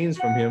my scenes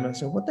from him. I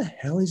said, what the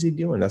hell is he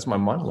doing? That's my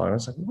monologue. I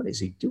was like, what is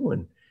he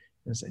doing?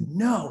 And I said,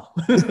 no.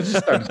 I just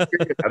started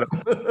screaming at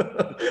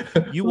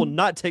him. You will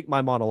not take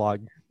my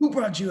monologue. Who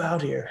brought you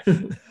out here?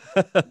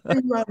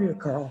 Bring you out here,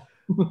 Carl.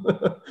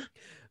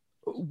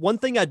 One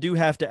thing I do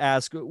have to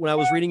ask, when I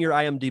was reading your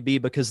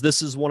IMDb, because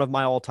this is one of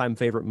my all-time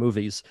favorite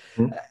movies,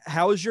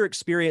 how was your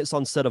experience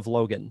on set of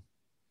Logan?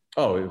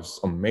 Oh, it was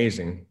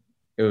amazing.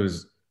 It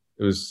was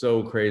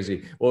so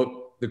crazy.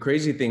 Well, the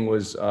crazy thing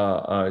was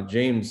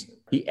James,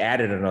 he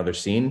added another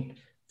scene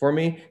for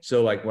me.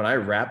 So like when I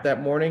wrapped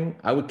that morning,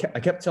 I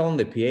kept telling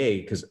the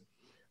PA, because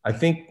I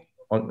think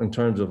in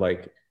terms of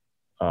like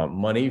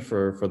money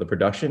for the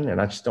production,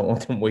 and I just don't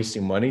want them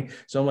wasting money.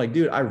 So I'm like,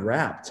 dude, I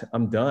wrapped.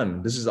 I'm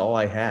done. This is all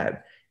I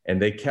had.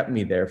 and they kept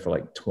me there for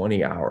like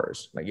 20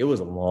 hours. Like it was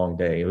a long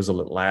day. It was a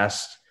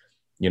last,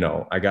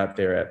 I got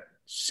there at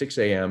 6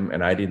 a.m.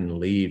 and I didn't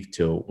leave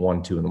till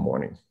 1, 2 in the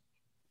morning.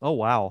 Oh,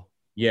 wow.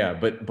 Yeah,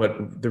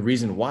 but the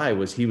reason why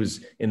was he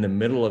was in the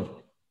middle of,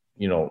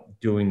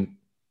 doing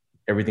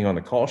everything on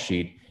the call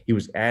sheet. He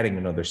was adding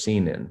another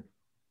scene in,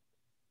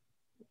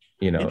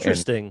 and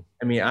Interesting.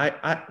 I mean, I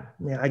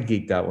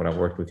geeked out when I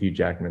worked with Hugh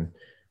Jackman.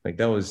 Like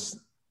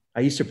I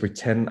used to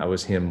pretend I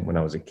was him when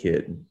I was a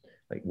kid,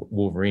 like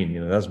Wolverine,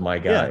 that was my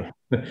guy.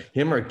 Yeah.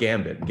 Him or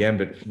Gambit.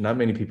 Gambit, not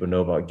many people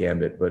know about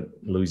Gambit, but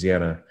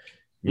Louisiana,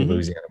 you're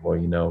Louisiana boy,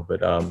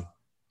 but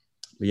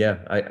yeah,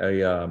 I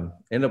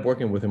ended up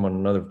working with him on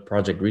another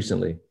project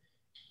recently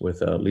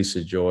with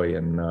Lisa Joy,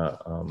 and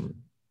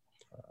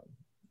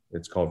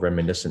it's called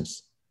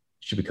Reminiscence.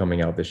 It should be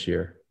coming out this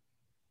year.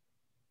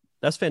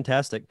 That's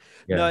fantastic.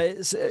 Yeah.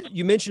 No,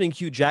 you mentioning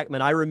Hugh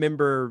Jackman. I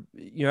remember,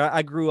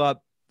 I grew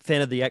up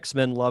fan of the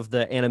X-Men, loved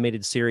the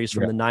animated series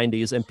from the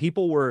 90s, and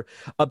people were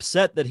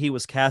upset that he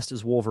was cast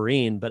as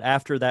Wolverine. But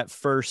after that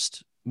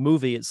first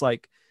movie, it's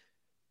like,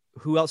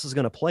 who else is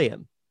going to play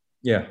him?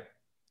 Yeah.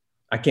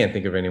 I can't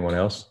think of anyone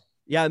else.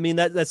 Yeah, I mean,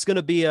 that's going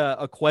to be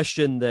a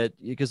question that,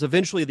 because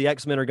eventually the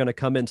X-Men are going to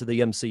come into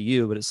the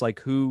MCU, but it's like,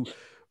 who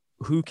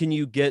can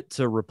you get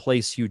to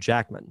replace Hugh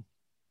Jackman?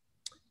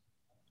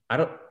 I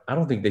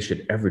don't think they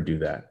should ever do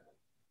that.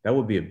 That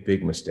would be a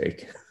big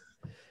mistake.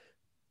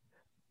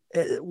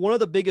 One of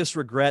the biggest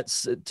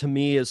regrets to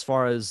me, as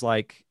far as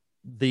like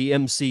the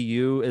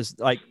MCU, is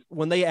like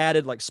when they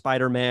added like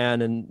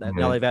Spider-Man, and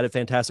now they've added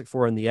Fantastic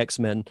Four and the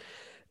X-Men,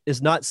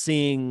 is not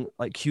seeing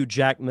like Hugh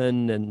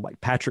Jackman and like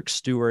Patrick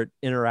Stewart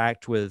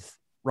interact with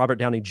Robert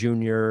Downey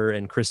Jr.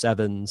 and Chris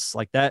Evans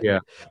like that. Yeah.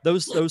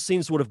 Those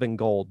scenes would have been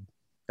gold.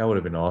 That would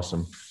have been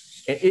awesome.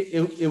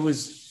 It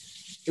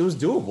was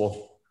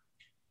doable.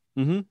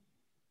 Mm-hmm.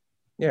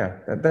 Yeah,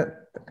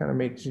 that kind of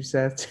makes you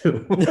sad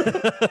too.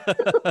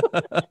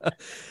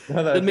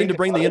 Didn't mean to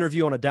bring the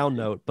interview on a down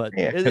note, but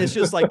it's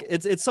just like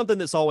it's something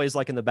that's always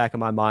like in the back of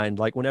my mind.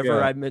 Like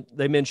whenever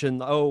they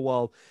mention, oh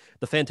well,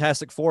 the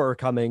Fantastic Four are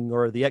coming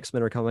or the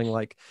X-Men are coming,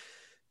 like,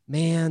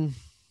 man,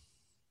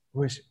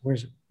 where's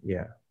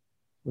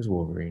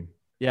Wolverine?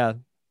 Yeah,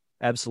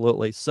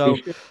 absolutely. So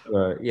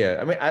yeah,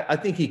 I mean, I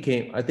think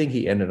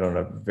he ended on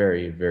a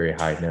very, very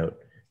high note.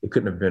 It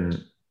couldn't have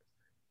been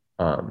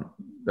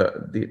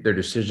their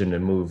decision to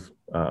move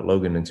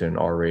Logan into an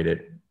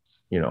R-rated,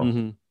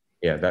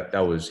 yeah,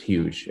 that was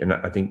huge. And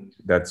I think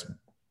that's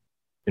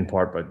in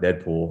part by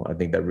Deadpool. I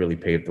think that really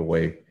paved the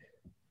way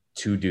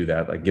to do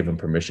that, like give him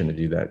permission to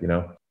do that,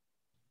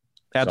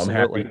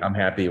 Absolutely. So I'm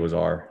happy it was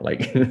R.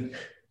 Like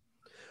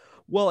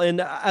well,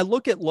 and I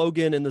look at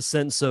Logan in the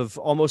sense of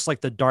almost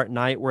like The Dark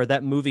Knight, where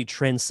that movie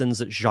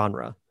transcends its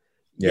genre.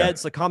 Yeah,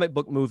 it's a comic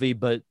book movie,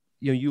 but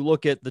you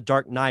look at The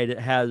Dark Knight, it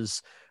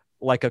has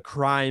like a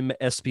crime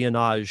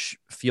espionage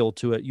feel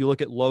to it. You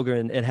look at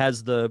Logan, it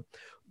has the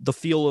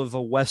feel of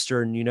a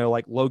Western,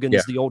 like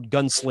Logan's the old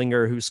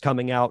gunslinger who's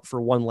coming out for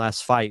one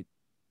last fight.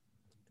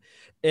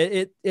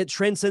 It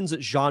transcends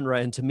its genre.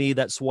 And to me,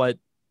 that's what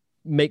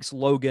makes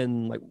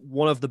Logan like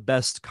one of the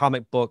best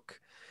comic book,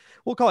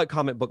 we'll call it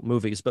comic book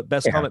movies, but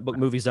best comic book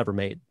movies ever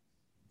made.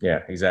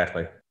 Yeah,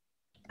 exactly.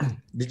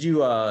 Did you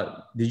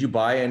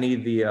buy any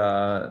of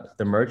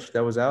the merch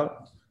that was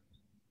out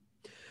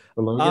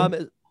for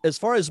Logan? As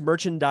far as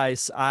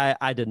merchandise,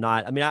 I did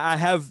not. I mean, I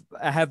have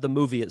the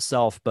movie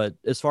itself, but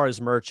as far as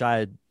merch,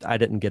 I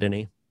didn't get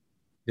any.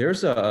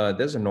 There's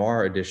a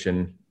noir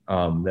edition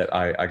that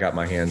I got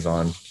my hands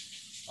on.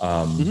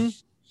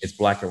 It's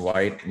black and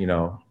white,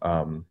 and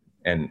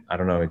I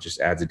don't know, it just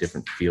adds a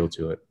different feel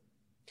to it.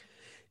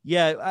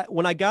 Yeah,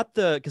 when I got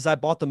because I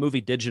bought the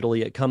movie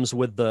digitally, it comes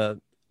with the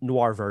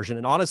noir version,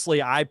 and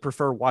honestly, I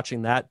prefer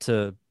watching that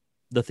to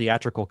the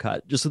theatrical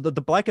cut. Just the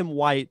black and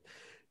white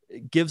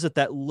gives it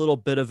that little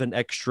bit of an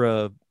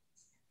extra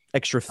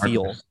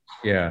feel.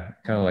 Yeah,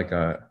 kind of like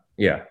I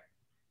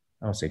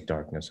don't say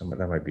darkness,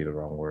 that might be the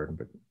wrong word,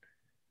 but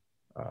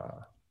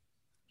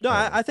no,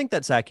 I think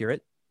that's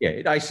accurate. Yeah,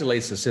 it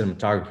isolates the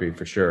cinematography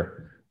for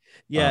sure.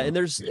 Yeah, and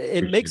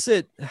it makes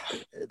it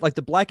like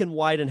the black and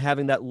white, and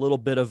having that little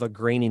bit of a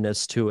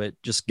graininess to it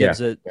just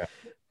gives it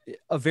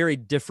a very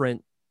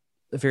different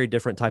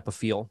type of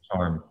feel.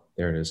 Charm.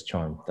 There it is,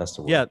 charm. That's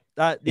the word.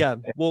 Yeah,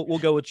 we'll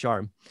go with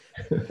charm.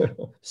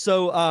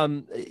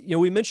 So,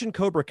 we mentioned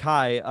Cobra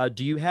Kai.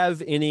 Do you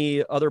have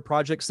any other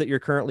projects that you're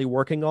currently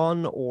working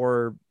on,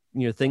 or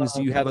things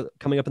you have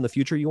coming up in the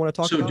future you want to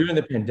talk about? So during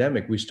the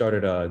pandemic, we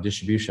started a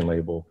distribution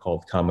label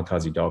called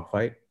Kamikaze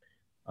Dogfight.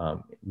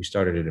 We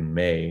started it in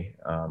May.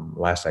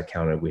 Last I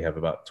counted, we have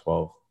about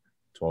 12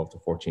 to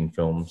 14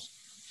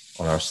 films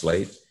on our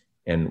slate.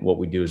 And what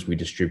we do is we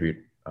distribute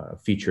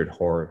featured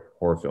horror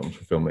films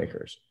for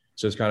filmmakers.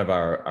 So it's kind of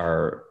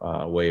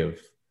our way of,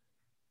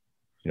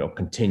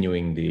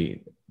 continuing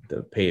the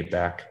pay it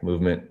back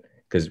movement,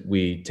 because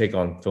we take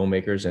on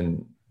filmmakers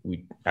and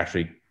we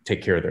actually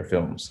take care of their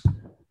films.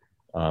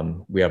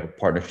 We have a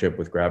partnership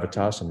with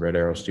Gravitas and Red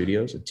Arrow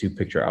Studios, a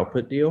 2-picture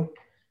output deal.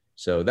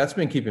 So that's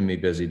been keeping me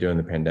busy during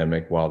the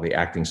pandemic while the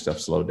acting stuff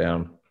slowed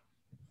down.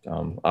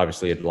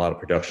 Obviously, a lot of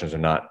productions are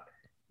not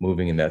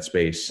moving in that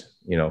space.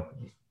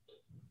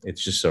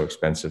 It's just so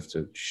expensive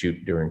to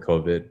shoot during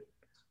COVID,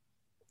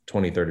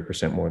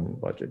 20-30% more than the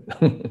budget.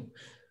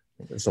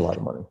 It's a lot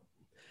of money.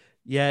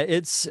 Yeah,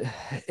 it's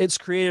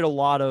created a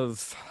lot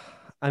of,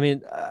 I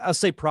mean, I'll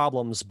say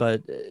problems,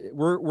 but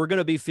we're going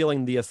to be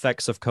feeling the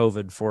effects of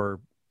COVID for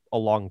a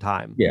long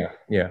time. Yeah,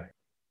 yeah.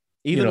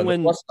 Even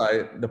when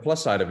the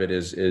plus side of it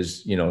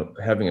is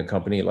having a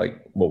company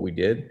like what we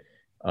did,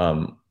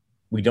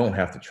 we don't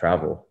have to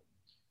travel,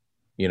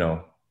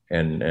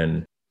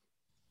 and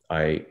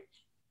I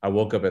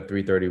woke up at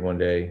 3:30 one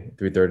day,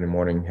 3:30 in the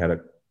morning, had a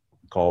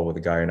call with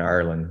a guy in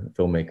Ireland,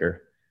 a filmmaker.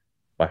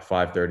 By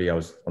 5:30, I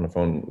was on the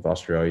phone with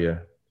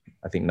Australia.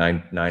 I think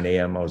 9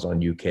 a.m. I was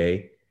on UK,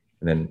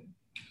 and then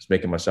was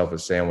making myself a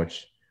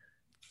sandwich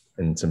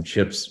and some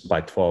chips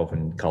by 12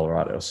 in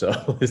Colorado.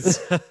 So it's,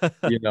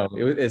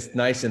 it's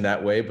nice in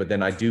that way, but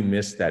then I do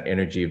miss that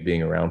energy of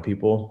being around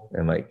people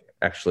and like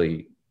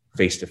actually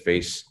face to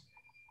face,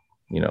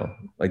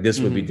 like this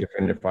would be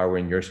different if I were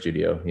in your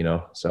studio,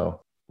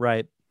 so.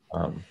 Right.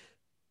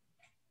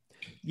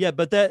 Yeah,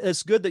 but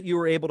it's good that you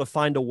were able to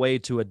find a way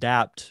to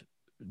adapt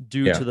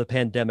due to the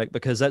pandemic,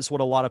 because that's what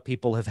a lot of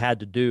people have had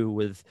to do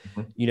with,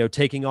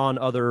 taking on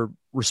other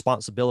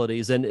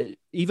responsibilities. And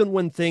even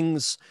when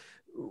things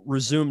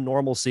resume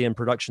normalcy and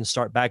production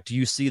start back, do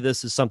you see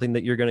this as something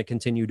that you're going to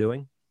continue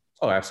doing?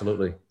 Oh,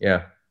 absolutely.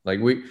 Yeah. Like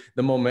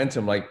the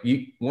momentum, like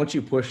once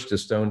you push the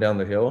stone down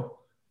the hill,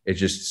 it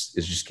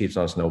just keeps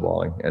on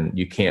snowballing, and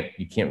you can't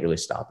really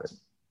stop it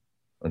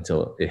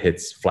until it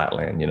hits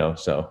flatland,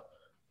 so.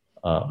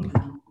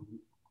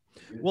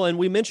 Well, and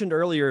we mentioned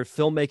earlier,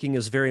 filmmaking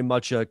is very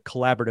much a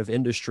collaborative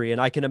industry.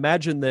 And I can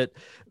imagine that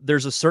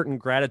there's a certain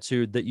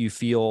gratitude that you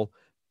feel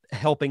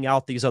helping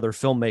out these other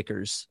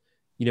filmmakers,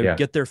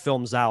 get their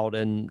films out,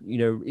 and,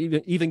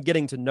 even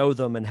getting to know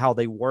them and how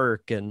they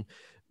work, and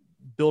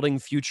building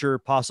future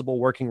possible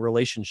working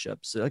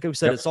relationships. Like I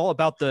said, It's all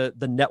about the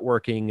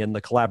networking and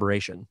the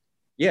collaboration.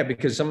 Yeah,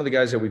 because some of the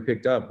guys that we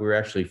picked up, we're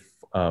actually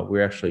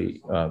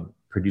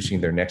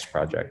producing their next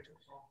project,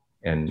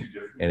 and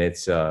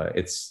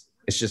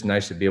it's just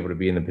nice to be able to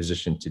be in the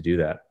position to do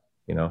that,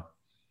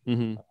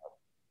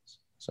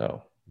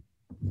 So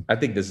I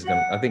think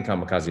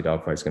Kamikaze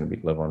Dogfight is going to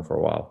live on for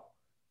a while.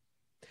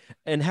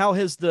 And how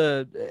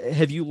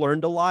have you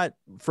learned a lot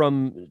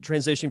from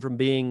transitioning from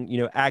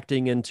being,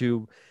 acting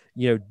into,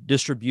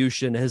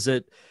 distribution? Has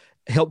it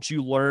helped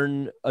you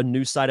learn a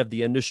new side of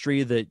the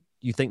industry that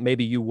you think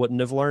maybe you wouldn't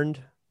have learned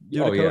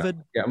due to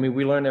COVID? Yeah. I mean,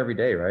 we learn every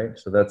day, right?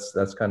 So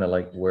that's kind of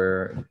like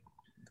where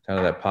kind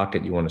of that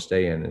pocket you want to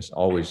stay in is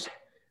always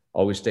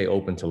stay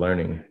open to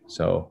learning.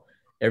 So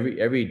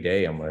every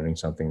day I'm learning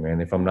something, man.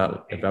 If I'm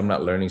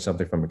not learning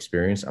something from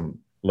experience, I'm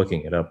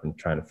looking it up and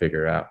trying to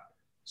figure it out.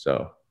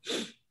 So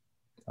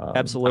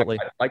absolutely.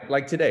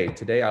 Like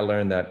today I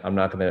learned that I'm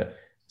not going to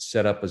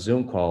set up a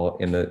Zoom call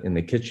in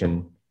the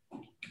kitchen,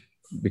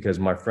 because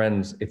my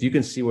friends, if you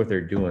can see what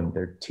they're doing,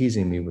 they're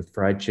teasing me with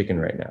fried chicken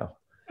right now.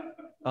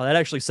 Oh, that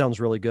actually sounds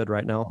really good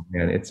right now. Oh,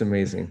 man, it's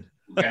amazing.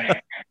 Look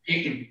at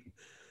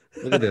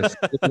this.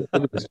 Look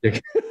at this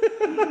chicken.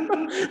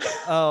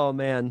 Oh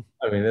man.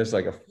 I mean, there's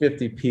like a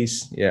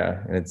 50-piece.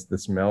 Yeah. And the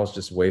smell's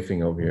just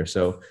wafting over here.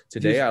 So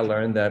today I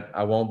learned that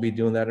I won't be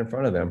doing that in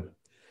front of them.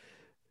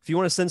 If you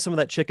want to send some of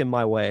that chicken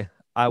my way,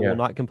 I will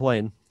not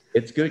complain.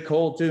 It's good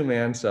cold too,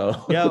 man.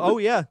 So yeah. Oh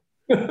yeah,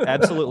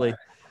 absolutely.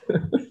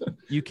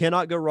 You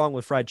cannot go wrong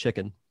with fried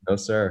chicken. No,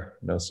 sir.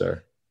 No,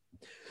 sir.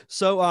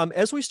 So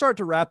as we start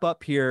to wrap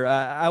up here,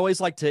 I always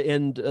like to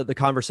end the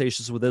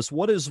conversations with this.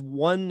 What is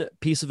one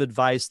piece of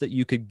advice that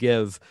you could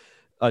give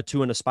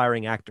to an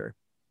aspiring actor?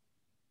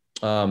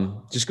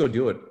 Just go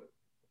do it.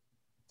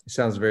 It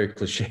sounds very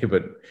cliche,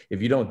 but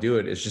if you don't do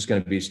it, it's just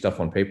going to be stuff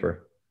on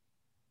paper.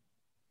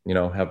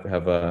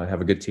 Have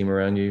a good team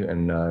around you,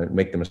 and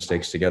make the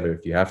mistakes together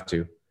if you have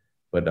to,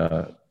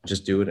 but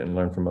just do it and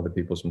learn from other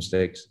people's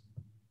mistakes.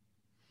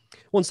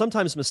 Well, and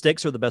sometimes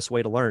mistakes are the best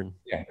way to learn.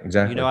 Yeah,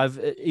 exactly.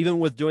 Even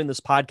with doing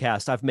this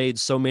podcast, I've made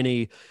so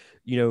many,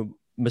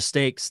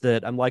 mistakes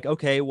that I'm like,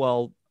 okay,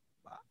 well,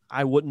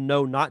 I wouldn't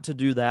know not to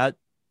do that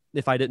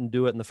if I didn't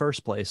do it in the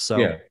first place.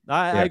 So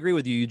I agree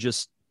with you. You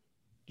just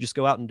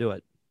go out and do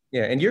it.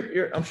 Yeah. And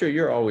I'm sure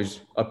you're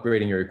always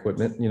upgrading your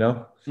equipment,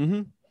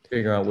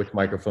 figuring out which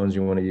microphones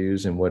you want to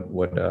use and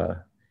what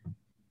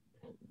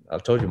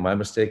I've told you, my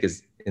mistake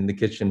is in the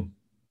kitchen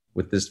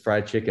with this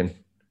fried chicken.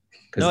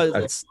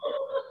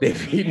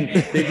 They've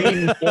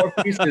eaten 4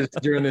 pieces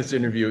during this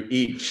interview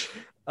each.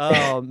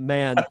 Oh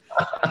man.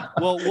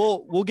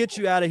 Well, we'll get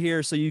you out of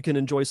here so you can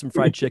enjoy some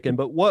fried chicken.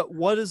 But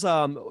what is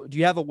do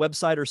you have a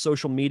website or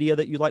social media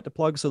that you'd like to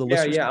plug so the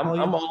listeners can follow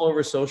you? I'm all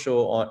over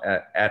social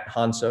at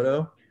Han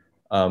Soto,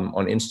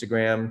 on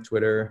Instagram,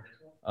 Twitter,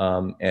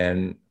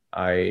 and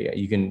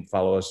you can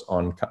follow us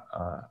on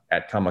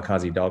at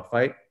Kamikaze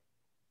Dogfight,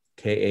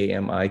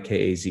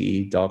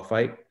 KAMIKAZE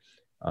Dogfight,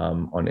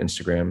 on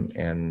Instagram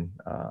and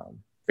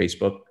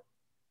Facebook.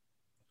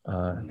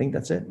 I think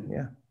that's it.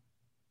 Yeah.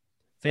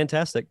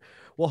 Fantastic.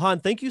 Well, Han,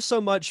 thank you so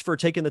much for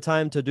taking the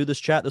time to do this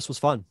chat. This was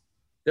fun.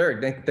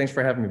 Derek, thanks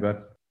for having me,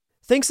 bud.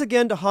 Thanks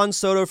again to Han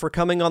Soto for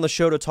coming on the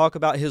show to talk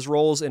about his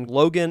roles in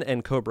Logan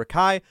and Cobra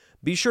Kai.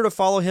 Be sure to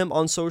follow him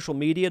on social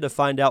media to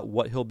find out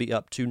what he'll be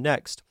up to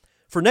next.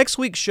 For next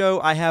week's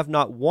show, I have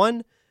not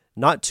one,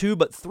 not two,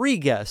 but three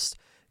guests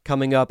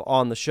coming up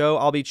on the show.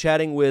 I'll be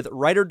chatting with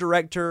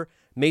writer-director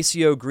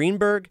Maceo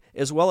Greenberg,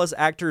 as well as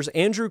actors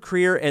Andrew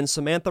Creer and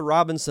Samantha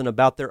Robinson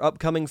about their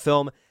upcoming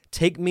film,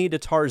 Take Me to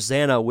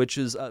Tarzana, which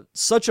is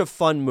such a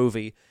fun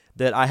movie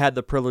that I had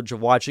the privilege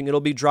of watching.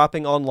 It'll be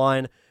dropping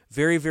online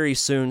very, very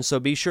soon, so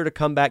be sure to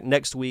come back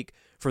next week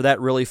for that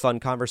really fun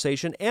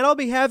conversation. And I'll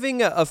be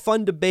having a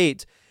fun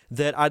debate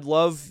that I'd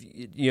love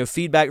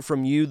feedback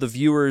from you, the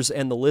viewers,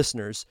 and the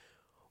listeners.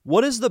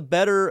 What is the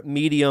better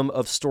medium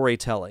of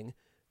storytelling,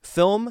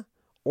 film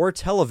or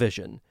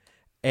television?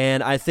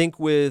 And I think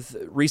with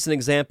recent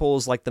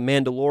examples like The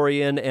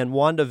Mandalorian and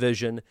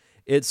WandaVision,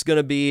 it's going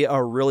to be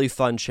a really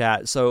fun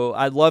chat. So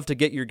I'd love to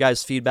get your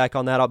guys' feedback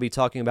on that. I'll be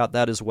talking about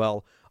that as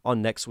well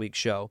on next week's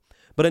show.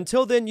 But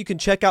until then, you can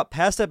check out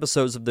past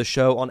episodes of the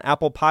show on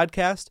Apple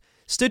Podcast,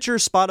 Stitcher,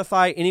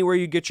 Spotify, anywhere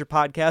you get your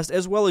podcast,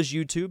 as well as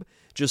YouTube.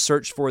 Just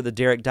search for The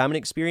Derek Diamond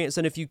Experience.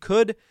 And if you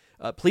could,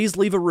 please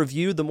leave a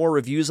review. The more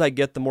reviews I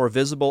get, the more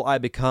visible I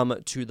become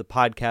to the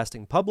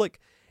podcasting public.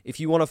 If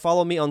you want to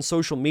follow me on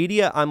social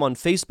media, I'm on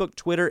Facebook,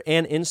 Twitter,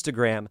 and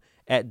Instagram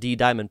at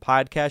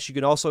DDiamondPodcast. You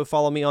can also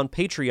follow me on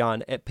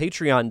Patreon at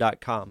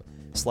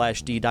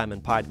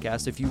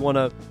patreon.com/DDiamondPodcast. If you want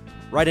to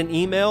write an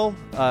email,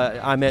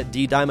 I'm at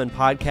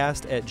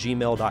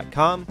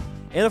ddiamondpodcast@gmail.com.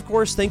 And of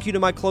course, thank you to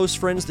my close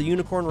friends, the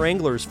Unicorn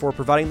Wranglers, for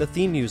providing the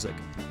theme music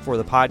for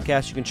the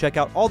podcast. You can check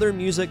out all their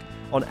music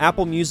on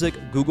Apple Music,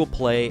 Google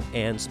Play,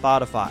 and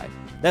Spotify.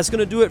 That's going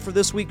to do it for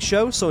this week's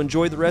show, so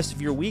enjoy the rest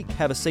of your week.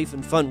 Have a safe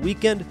and fun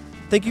weekend.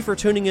 Thank you for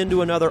tuning in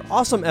to another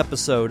awesome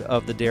episode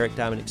of the Derek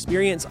Diamond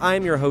Experience.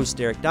 I'm your host,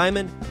 Derek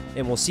Diamond,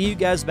 and we'll see you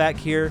guys back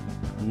here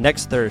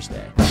next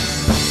Thursday.